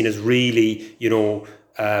it's seen as really, you know,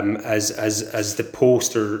 as the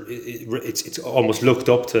poster, it's almost looked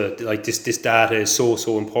up to, like this data is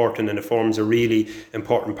so important and it forms a really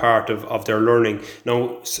important part of their learning.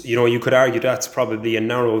 Now, you know, you could argue that's probably a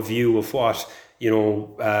narrow view of what, you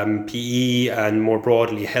know, PE and more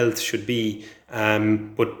broadly health should be,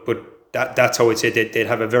 but that's how I'd say they'd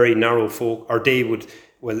have a very narrow or they would.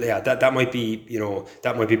 Well, yeah, that might be, you know,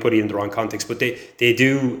 that might be putting it in the wrong context, but they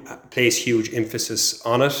do place huge emphasis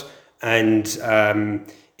on it, and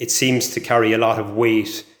it seems to carry a lot of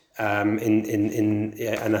weight and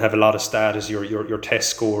have a lot of status. Your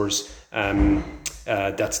test scores.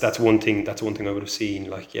 That's one thing. That's one thing I would have seen.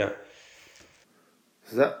 Like, yeah.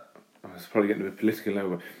 So that, I was probably getting a bit political now,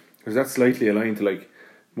 but because that's slightly aligned to, like,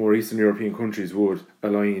 more Eastern European countries would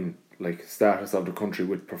align, like, status of the country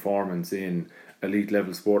with performance in elite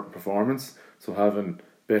level sport and performance. So having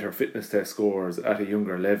better fitness test scores at a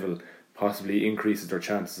younger level possibly increases their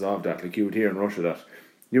chances of that. Like you would hear in Russia that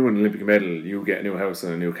you win an Olympic medal, you get a new house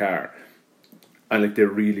and a new car, and like they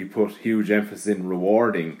really put huge emphasis in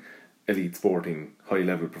rewarding elite sporting high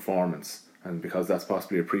level performance, and because that's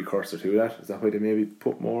possibly a precursor to that, is that why they maybe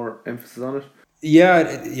put more emphasis on it? Yeah,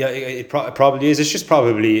 it probably is. It's just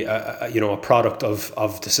probably a product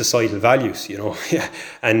of the societal values, you know. Yeah,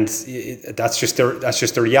 and that's just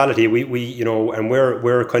the reality. We you know, and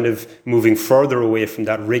we're kind of moving further away from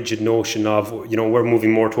that rigid notion of, you know, we're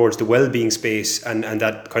moving more towards the well-being space and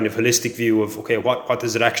that kind of holistic view of, okay, what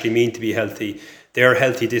does it actually mean to be healthy? Their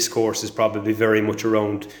healthy discourse is probably very much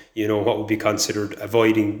around, you know, what would be considered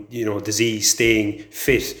avoiding, you know, disease, staying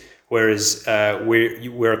fit. Whereas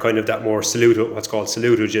we're kind of that more what's called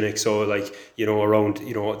salutogenic. So, like, you know, around,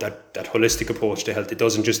 you know, that holistic approach to health. It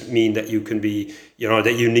doesn't just mean that you can be, you know,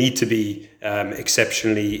 that you need to be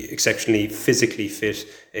exceptionally physically fit.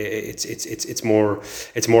 It's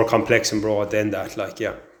more complex and broad than that. Like,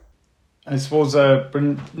 yeah. I suppose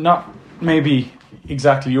not maybe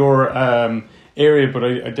exactly your area, but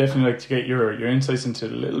I definitely like to get your insights into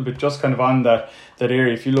it a little bit, just kind of on that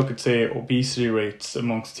area. If you look at, say, obesity rates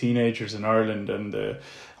amongst teenagers in Ireland, and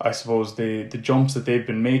I suppose the jumps that they've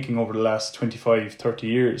been making over the last 25-30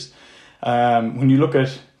 years, when you look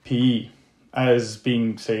at PE as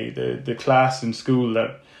being, say, the class in school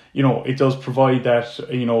that, you know, it does provide that,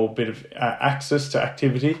 you know, bit of access to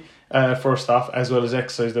activity first off, as well as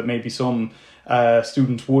exercise that maybe some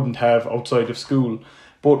students wouldn't have outside of school.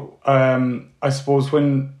 But I suppose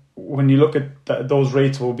when you look at those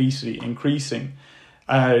rates of obesity increasing,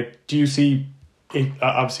 do you see it?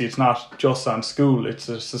 Obviously, it's not just on school; it's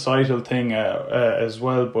a societal thing as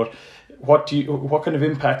well. But what kind of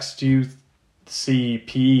impacts do you see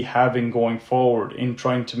PE having going forward in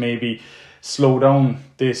trying to maybe slow down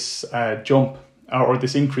this jump or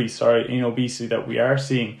this increase, sorry, in obesity that we are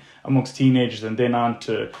seeing amongst teenagers and then on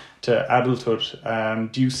to adulthood.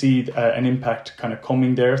 Do you see an impact kind of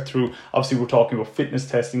coming there through, obviously we're talking about fitness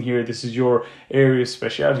testing here, this is your area of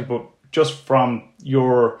speciality, but just from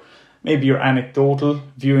maybe your anecdotal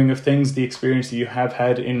viewing of things, the experience that you have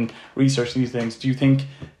had in researching these things, do you think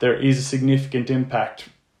there is a significant impact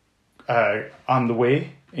on the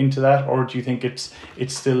way into that, or do you think it's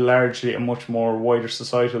still largely a much more wider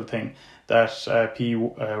societal thing that PE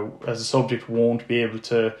as a subject won't be able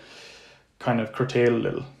to kind of curtail a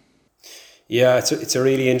little? Yeah, it's a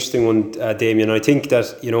really interesting one, Damien. I think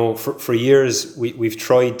that, you know, for years we've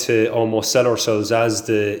tried to almost sell ourselves as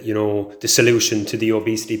the solution to the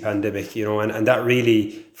obesity pandemic, you know, and that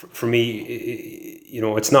really, for me, you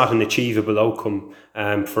know, it's not an achievable outcome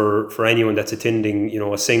for anyone that's attending, you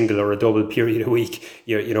know, a single or a double period a week.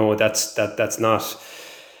 You know, that's not.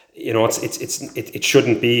 You know, it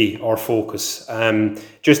shouldn't be our focus.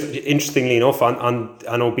 Just interestingly enough,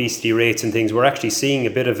 on obesity rates and things, we're actually seeing a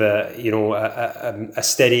bit of a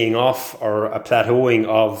steadying off or a plateauing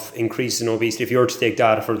of increase in obesity. If you were to take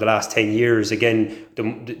data for the last 10 years, again,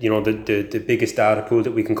 the biggest data pool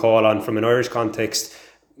that we can call on from an Irish context,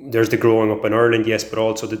 there's the Growing Up in Ireland, yes, but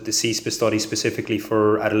also the CESPA study specifically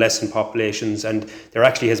for adolescent populations, and there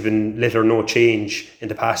actually has been little or no change in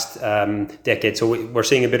the past decade. So we're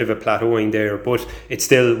seeing a bit of a plateauing there, but it's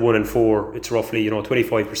still 1 in 4. It's roughly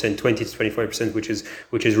 25%, 20 to 25%,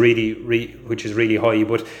 which is really high.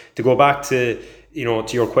 But to go back to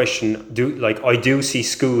to your question, I do see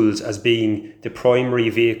schools as being the primary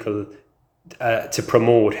vehicle to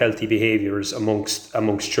promote healthy behaviours amongst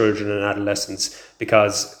children and adolescents,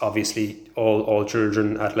 because obviously all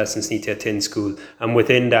children, adolescents need to attend school, and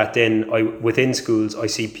within that, then within schools I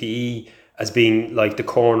see PE as being like the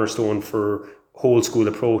cornerstone for whole school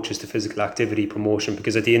approaches to physical activity promotion,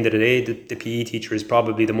 because at the end of the day, the PE teacher is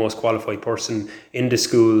probably the most qualified person in the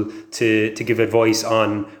school to give advice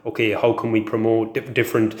on, okay, how can we promote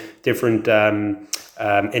different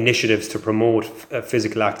initiatives to promote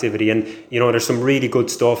physical activity. And there's some really good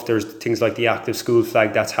stuff. There's things like the Active School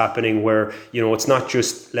Flag that's happening, where it's not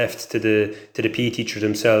just left to the PE teachers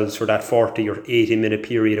themselves for that 40 or 80 minute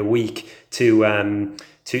period a week to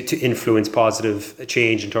influence positive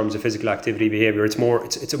change in terms of physical activity behavior. It's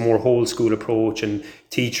a more whole school approach, and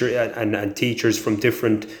teachers from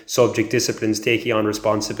different subject disciplines taking on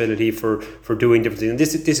responsibility for doing different things. And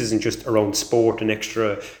this isn't just around sport and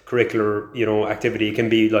extracurricular activity. It can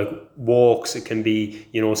be like walks. It can be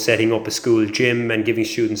setting up a school gym and giving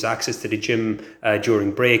students access to the gym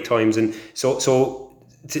during break times. And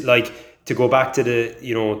to go back to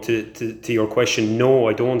to your question, no,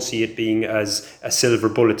 I don't see it being as a silver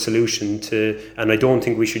bullet solution and I don't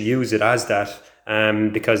think we should use it as that,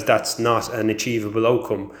 because that's not an achievable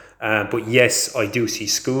outcome. But yes, I do see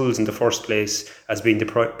schools in the first place as being the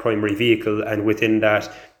primary vehicle, and within that,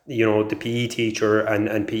 the PE teacher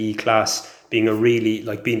and PE class being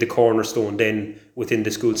being the cornerstone then within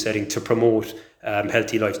the school setting to promote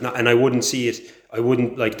healthy lives. And I wouldn't see it. I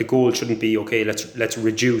wouldn't the goal shouldn't be, okay, let's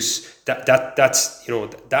reduce that.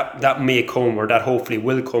 That may come, or that hopefully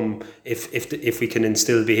will come if we can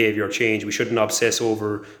instill behaviour change. We shouldn't obsess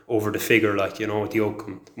over the figure, the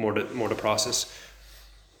outcome, more the process.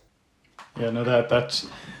 Yeah, no,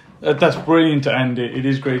 that's brilliant, and it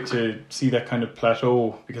is great to see that kind of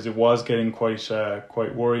plateau, because it was getting quite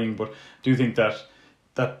worrying. But I do think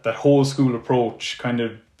that whole school approach kind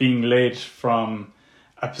of being led from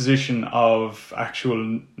a position of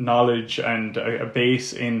actual knowledge and a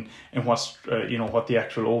base in what's what the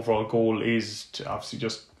actual overall goal is, to obviously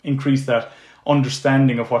just increase that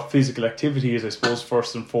understanding of what physical activity is, I suppose,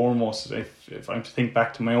 first and foremost. If I'm to think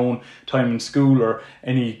back to my own time in school, or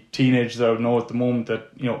any teenagers that I would know at the moment,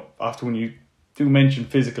 that often when you do mention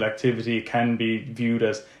physical activity, it can be viewed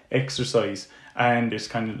as exercise, and it's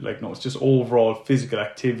kind of like, no, it's just overall physical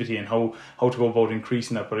activity and how to go about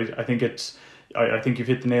increasing that. But I think I think you've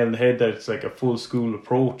hit the nail on the head, that it's like a full school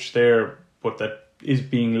approach there, but that is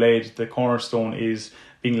being led, the cornerstone is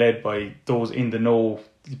being led by those in the know,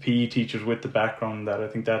 the PE teachers with the background. That I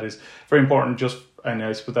think that is very important. And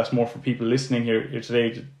I suppose that's more for people listening here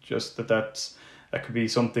today, just that could be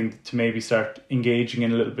something to maybe start engaging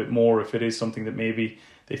in a little bit more, if it is something that maybe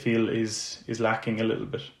they feel is lacking a little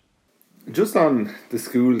bit. Just on the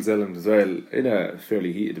schools element as well, in a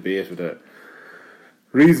fairly heated debate with a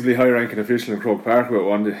reasonably high-ranking official in Croke Park about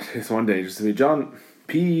one day, just to me, John,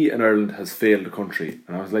 PE in Ireland has failed the country.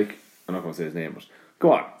 And I was like, I'm not going to say his name, but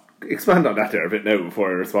go on, expand on that there a bit now before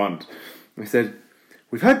I respond. I said,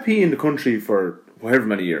 we've had PE in the country for however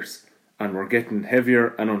many years, and we're getting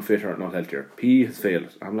heavier and unfitter, not healthier. PE has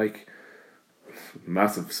failed. I'm like,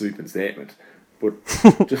 massive sweeping statement, but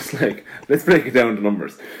just like, let's break it down to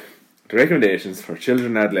numbers. The recommendations for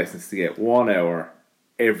children and adolescents to get 1 hour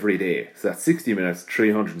every day, so that's 60 minutes,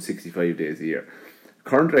 365 days a year.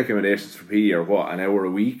 Current recommendations for PE are what, an hour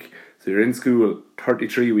a week? So you're in school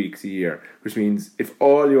 33 weeks a year, which means if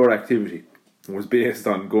all your activity was based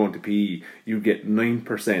on going to PE, you get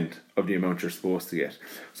 9% of the amount you're supposed to get.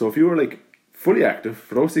 So if you were like fully active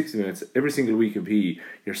for those 60 minutes every single week in PE,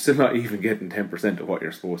 you're still not even getting 10% of what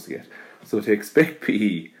you're supposed to get. So to expect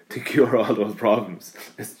PE to cure all those problems,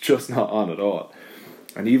 it's just not on at all.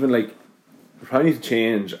 And even like, we probably need to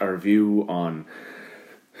change our view on,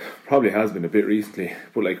 probably has been a bit recently,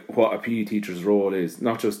 but like what a PE teacher's role is,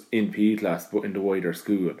 not just in PE class but in the wider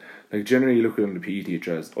school. Like generally you look at the PE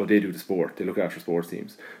teacher as, oh, they do the sport, they look after sports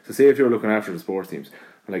teams. So say if you're looking after the sports teams,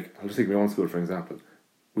 like I'll just take my own school for example,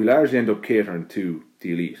 we largely end up catering to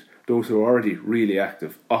the elite, those who are already really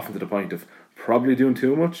active, often to the point of probably doing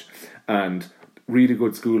too much, and really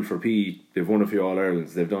good school for PE. They've won a few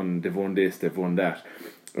All-Irelands, they've won this, they've won that.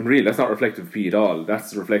 And really, that's not reflective of PE at all.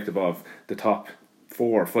 That's reflective of the top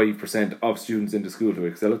 4 or 5% of students in the school who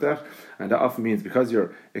excel at that. And that often means because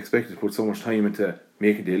you're expected to put so much time into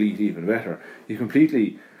making the elite even better, you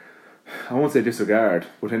completely, I won't say disregard,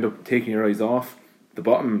 but end up taking your eyes off the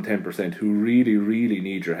bottom 10% who really, really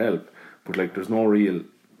need your help. But like, there's no real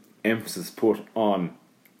emphasis put on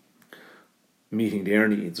meeting their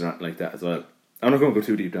needs or anything like that as well. I'm not going to go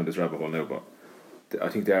too deep down this rabbit hole now, but I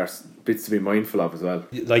think there are bits to be mindful of as well.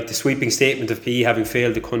 Like the sweeping statement of PE having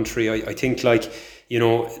failed the country, I think, like, you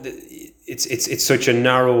know, it's such a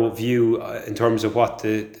narrow view in terms of what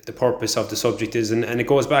the purpose of the subject is, and it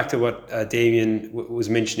goes back to what Damien was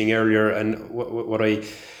mentioning earlier, and what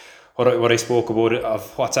I spoke about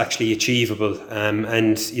of what's actually achievable,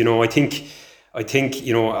 and you know, I think,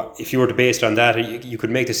 you know, if you were to base it on that, you could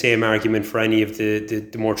make the same argument for any of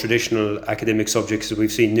the more traditional academic subjects that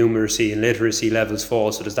we've seen numeracy and literacy levels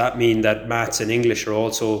fall. So does that mean that maths and English are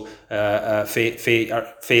also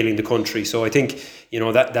failing the country? So I think, you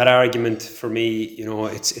know, that argument for me, you know,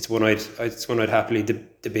 it's one I'd happily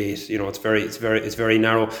debate. You know, it's very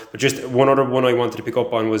narrow. But just one other one I wanted to pick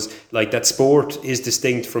up on was like that sport is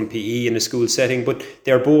distinct from PE in a school setting, but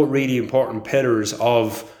they're both really important pillars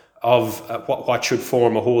of what should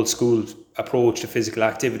form a whole school approach to physical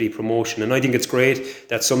activity promotion. And I think it's great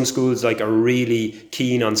that some schools like are really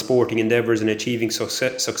keen on sporting endeavours and achieving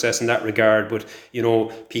success in that regard. But, you know,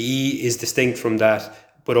 PE is distinct from that,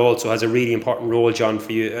 but also has a really important role, John,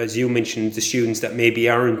 for you, as you mentioned, the students that maybe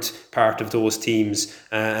aren't part of those teams,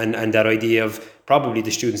 and that idea of probably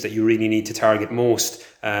the students that you really need to target most,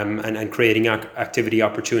 and creating activity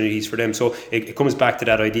opportunities for them. So it comes back to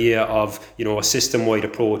that idea of, you know, a system-wide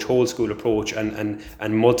approach, whole school approach, and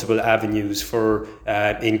multiple avenues for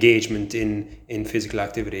engagement in physical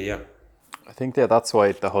activity. Yeah, I think that's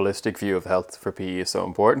why the holistic view of health for PE is so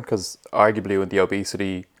important, because arguably when the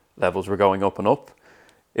obesity levels were going up and up,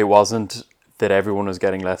 it wasn't that everyone was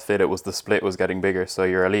getting less fit, it was the split was getting bigger. So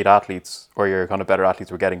your elite athletes or your kind of better athletes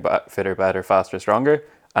were getting fitter, better, faster, stronger,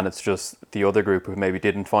 and it's just the other group who maybe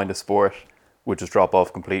didn't find a sport would just drop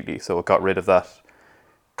off completely. So it got rid of that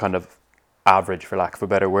kind of average, for lack of a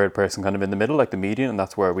better word, person kind of in the middle, like the median, and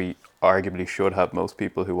that's where we arguably should have most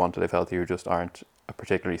people who want to live healthy who just aren't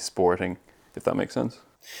particularly sporting, if that makes sense.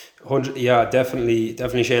 Yeah, definitely,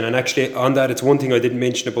 Shane. And actually, on that, it's one thing I didn't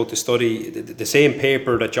mention about the study. The same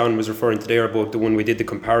paper that John was referring to there, about the one we did the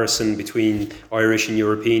comparison between Irish and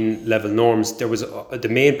European level norms. There was the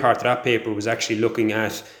main part of that paper was actually looking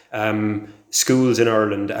at schools in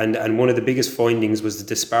Ireland, and one of the biggest findings was the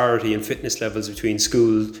disparity in fitness levels between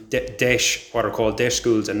schools, what are called DESH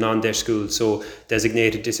schools, and non-DESH schools, so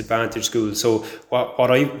designated disadvantaged schools. So what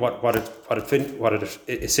it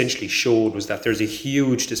essentially showed was that there's a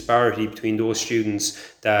huge disparity between those students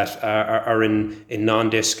that are in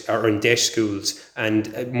non-DESH or in DESH schools,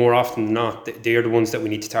 and more often than not, they're the ones that we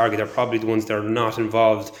need to target. They're probably the ones that are not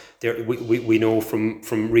involved. We know from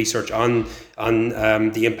research on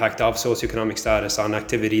the impact of socioeconomic status on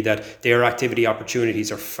activity that their activity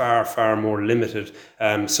opportunities are far more limited.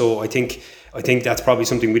 So I think that's probably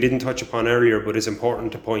something we didn't touch upon earlier, but is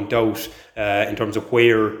important to point out in terms of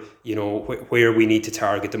where we need to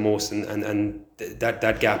target the most, and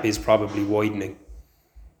that gap is probably widening.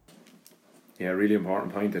 Yeah, really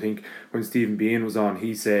important point. I think when Stephen Bean was on,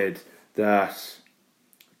 he said that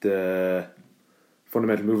the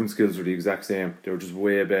fundamental movement skills were the exact same. They were just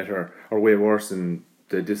way better or way worse in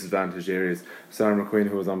the disadvantaged areas. Sarah McQuinn,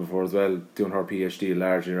 who was on before as well, doing her PhD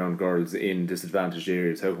largely around girls in disadvantaged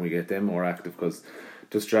areas. How can we get them more active? Because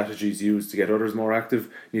the strategies used to get others more active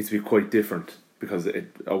needs to be quite different because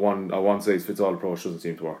a one size fits all approach doesn't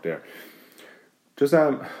seem to work there. Just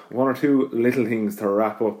one or two little things to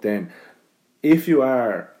wrap up then. If you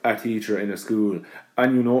are a teacher in a school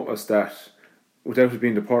and you notice that, without it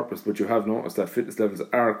being the purpose, but you have noticed that fitness levels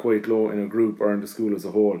are quite low in a group or in the school as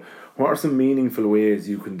a whole, what are some meaningful ways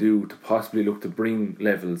you can do to possibly look to bring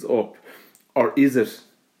levels up? Or is it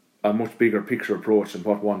a much bigger picture approach than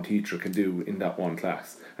what one teacher can do in that one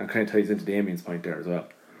class? And kind of ties into Damien's point there as well.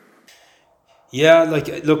 Yeah,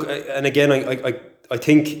 look, and again, I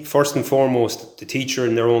think first and foremost, the teacher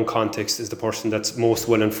in their own context is the person that's most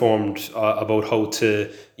well informed about how to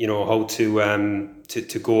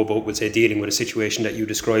go about, we'll say, dealing with a situation that you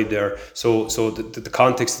described there. So the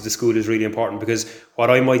context of the school is really important, because what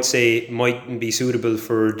I might say mightn't be suitable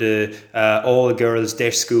for the all girls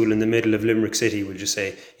deaf school in the middle of Limerick City, we'll just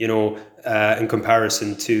say, in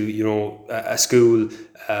comparison to, a school,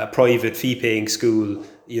 private fee paying school,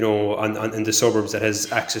 in the suburbs that has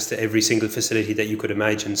access to every single facility that you could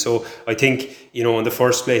imagine. So I think, in the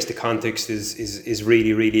first place, the context is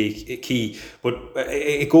really, really key. But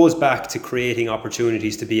it goes back to creating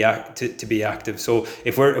opportunities to be active. So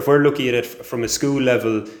if we're looking at it from a school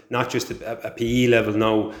level, not just a PE level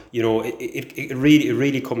now, it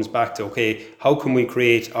really comes back to, okay, how can we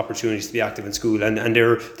create opportunities to be active in school? And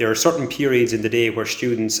there are certain periods in the day where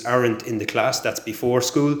students aren't in the class. That's before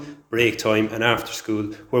school, break time, and after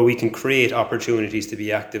school, where we can create opportunities to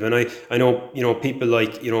be active. And I know people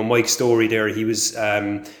like Mike Story there. He was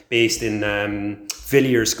based in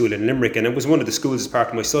Villiers School in Limerick, and it was one of the schools as part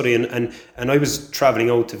of my study. And I was travelling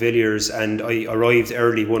out to Villiers, and I arrived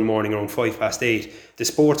early one morning around 8:05. The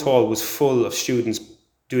sports hall was full of students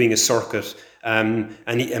doing a circuit. And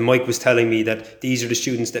Mike was telling me that these are the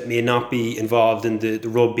students that may not be involved in the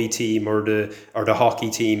rugby team or the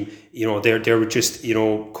hockey team. They're just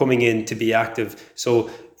coming in to be active. So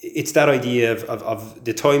it's that idea of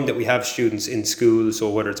the time that we have students in school. So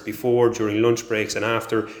whether it's before, during lunch breaks, and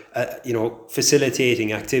after,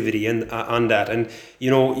 facilitating activity and on that. And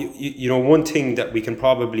one thing that we can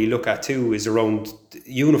probably look at too is around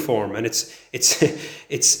uniform, and it's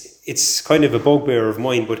kind of a bugbear of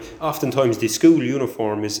mine, but oftentimes the school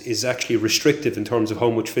uniform is actually restrictive in terms of how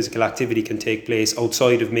much physical activity can take place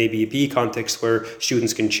outside of maybe a PE context where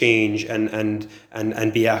students can change and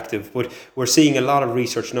be active. But we're seeing a lot of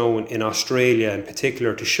research now in Australia in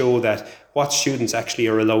particular to show that what students actually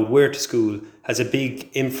are allowed wear to school has a big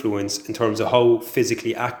influence in terms of how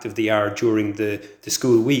physically active they are during the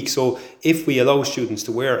school week. So if we allow students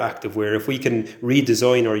to wear active wear, if we can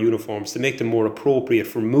redesign our uniforms to make them more appropriate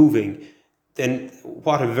for moving, then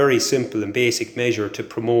what a very simple and basic measure to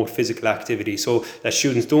promote physical activity, so that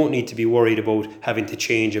students don't need to be worried about having to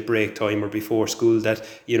change at break time or before school, that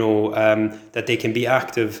that they can be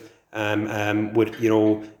active at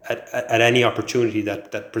any opportunity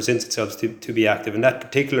that presents itself to be active. And that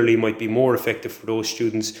particularly might be more effective for those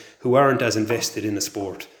students who aren't as invested in the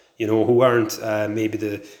sport, who aren't maybe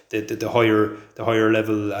the higher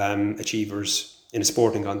level achievers in a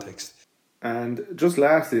sporting context. And just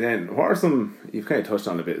lastly then, what are some, you've kind of touched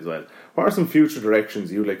on a bit as well, what are some future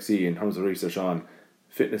directions you'd like to see in terms of research on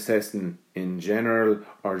fitness testing in general,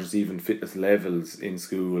 or just even fitness levels in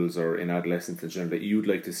schools or in adolescents in general, that you'd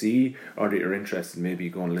like to see, or that you're interested in maybe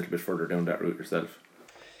going a little bit further down that route yourself?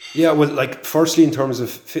 Yeah, well, firstly, in terms of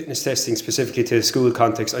fitness testing specifically to the school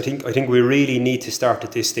context, I think we really need to start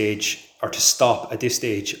at this stage, or to stop at this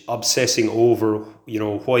stage, obsessing over,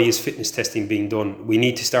 why is fitness testing being done? We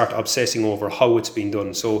need to start obsessing over how it's being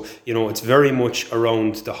done. So, it's very much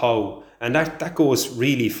around the how. And that goes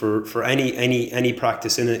really for any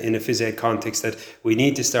practice in a phys ed context, that we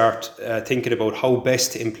need to start thinking about how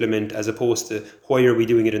best to implement, as opposed to why are we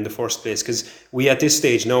doing it in the first place. Because we at this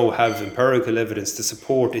stage now have empirical evidence to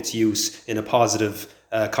support its use in a positive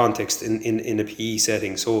context in a PE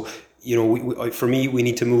setting. So, for me, we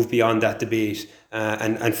need to move beyond that debate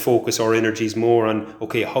and focus our energies more on,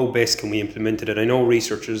 okay, how best can we implement it? And I know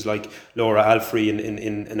researchers like Laura Alfrey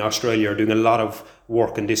in Australia are doing a lot of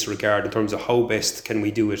work in this regard in terms of how best can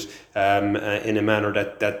we do it in a manner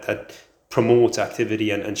that promotes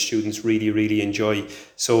activity and students really, really enjoy.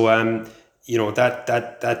 So,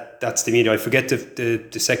 that's the media. I forget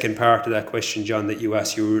the second part of that question, John, that you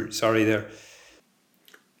asked. You were sorry there.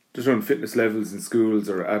 Just around fitness levels in schools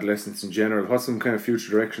or adolescents in general, what's some kind of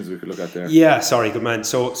future directions we could look at there? Yeah, sorry, good man.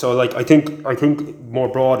 So I think more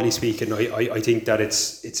broadly speaking, I think that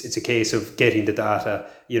it's a case of getting the data,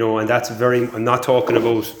 and that's I'm not talking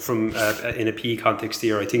about from in a PE context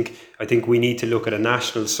here. I think we need to look at a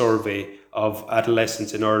national survey of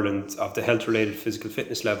adolescents in Ireland, of the health-related physical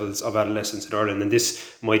fitness levels of adolescents in Ireland, and this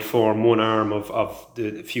might form one arm of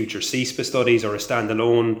the future CISPA studies or a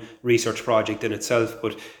standalone research project in itself.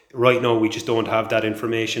 But right now we just don't have that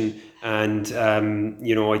information, and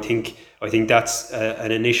I think that's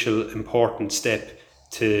an initial important step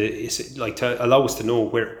to allow us to know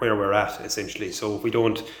where we're at, essentially. So if we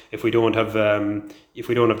don't have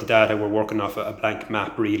the data, we're working off a blank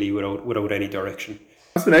map really without any direction.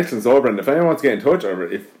 That's been excellent, so Brendan. If anyone wants to get in touch, or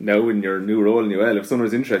if now in your new role in UL, if someone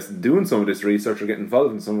is interested in doing some of this research or getting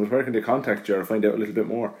involved in some of it, where can they contact you or find out a little bit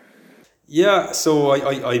more? Yeah, so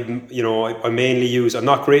I mainly use. I'm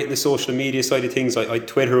not great in the social media side of things.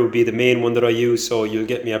 Twitter would be the main one that I use. So you'll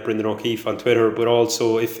get me at Brendan O'Keefe on Twitter. But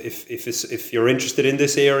also, if you're interested in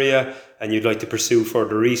this area and you'd like to pursue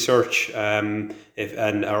further research,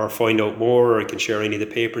 or find out more, or I can share any of the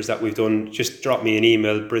papers that we've done, just drop me an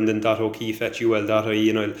email, brendan.o'keefe@ul.ie,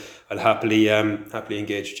 and I'll happily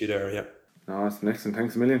engage with you there. Yeah. No, that's excellent.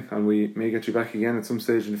 Thanks a million, and we may get you back again at some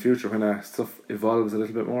stage in the future when stuff evolves a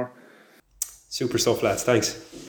little bit more. Super stuff, lads. Thanks.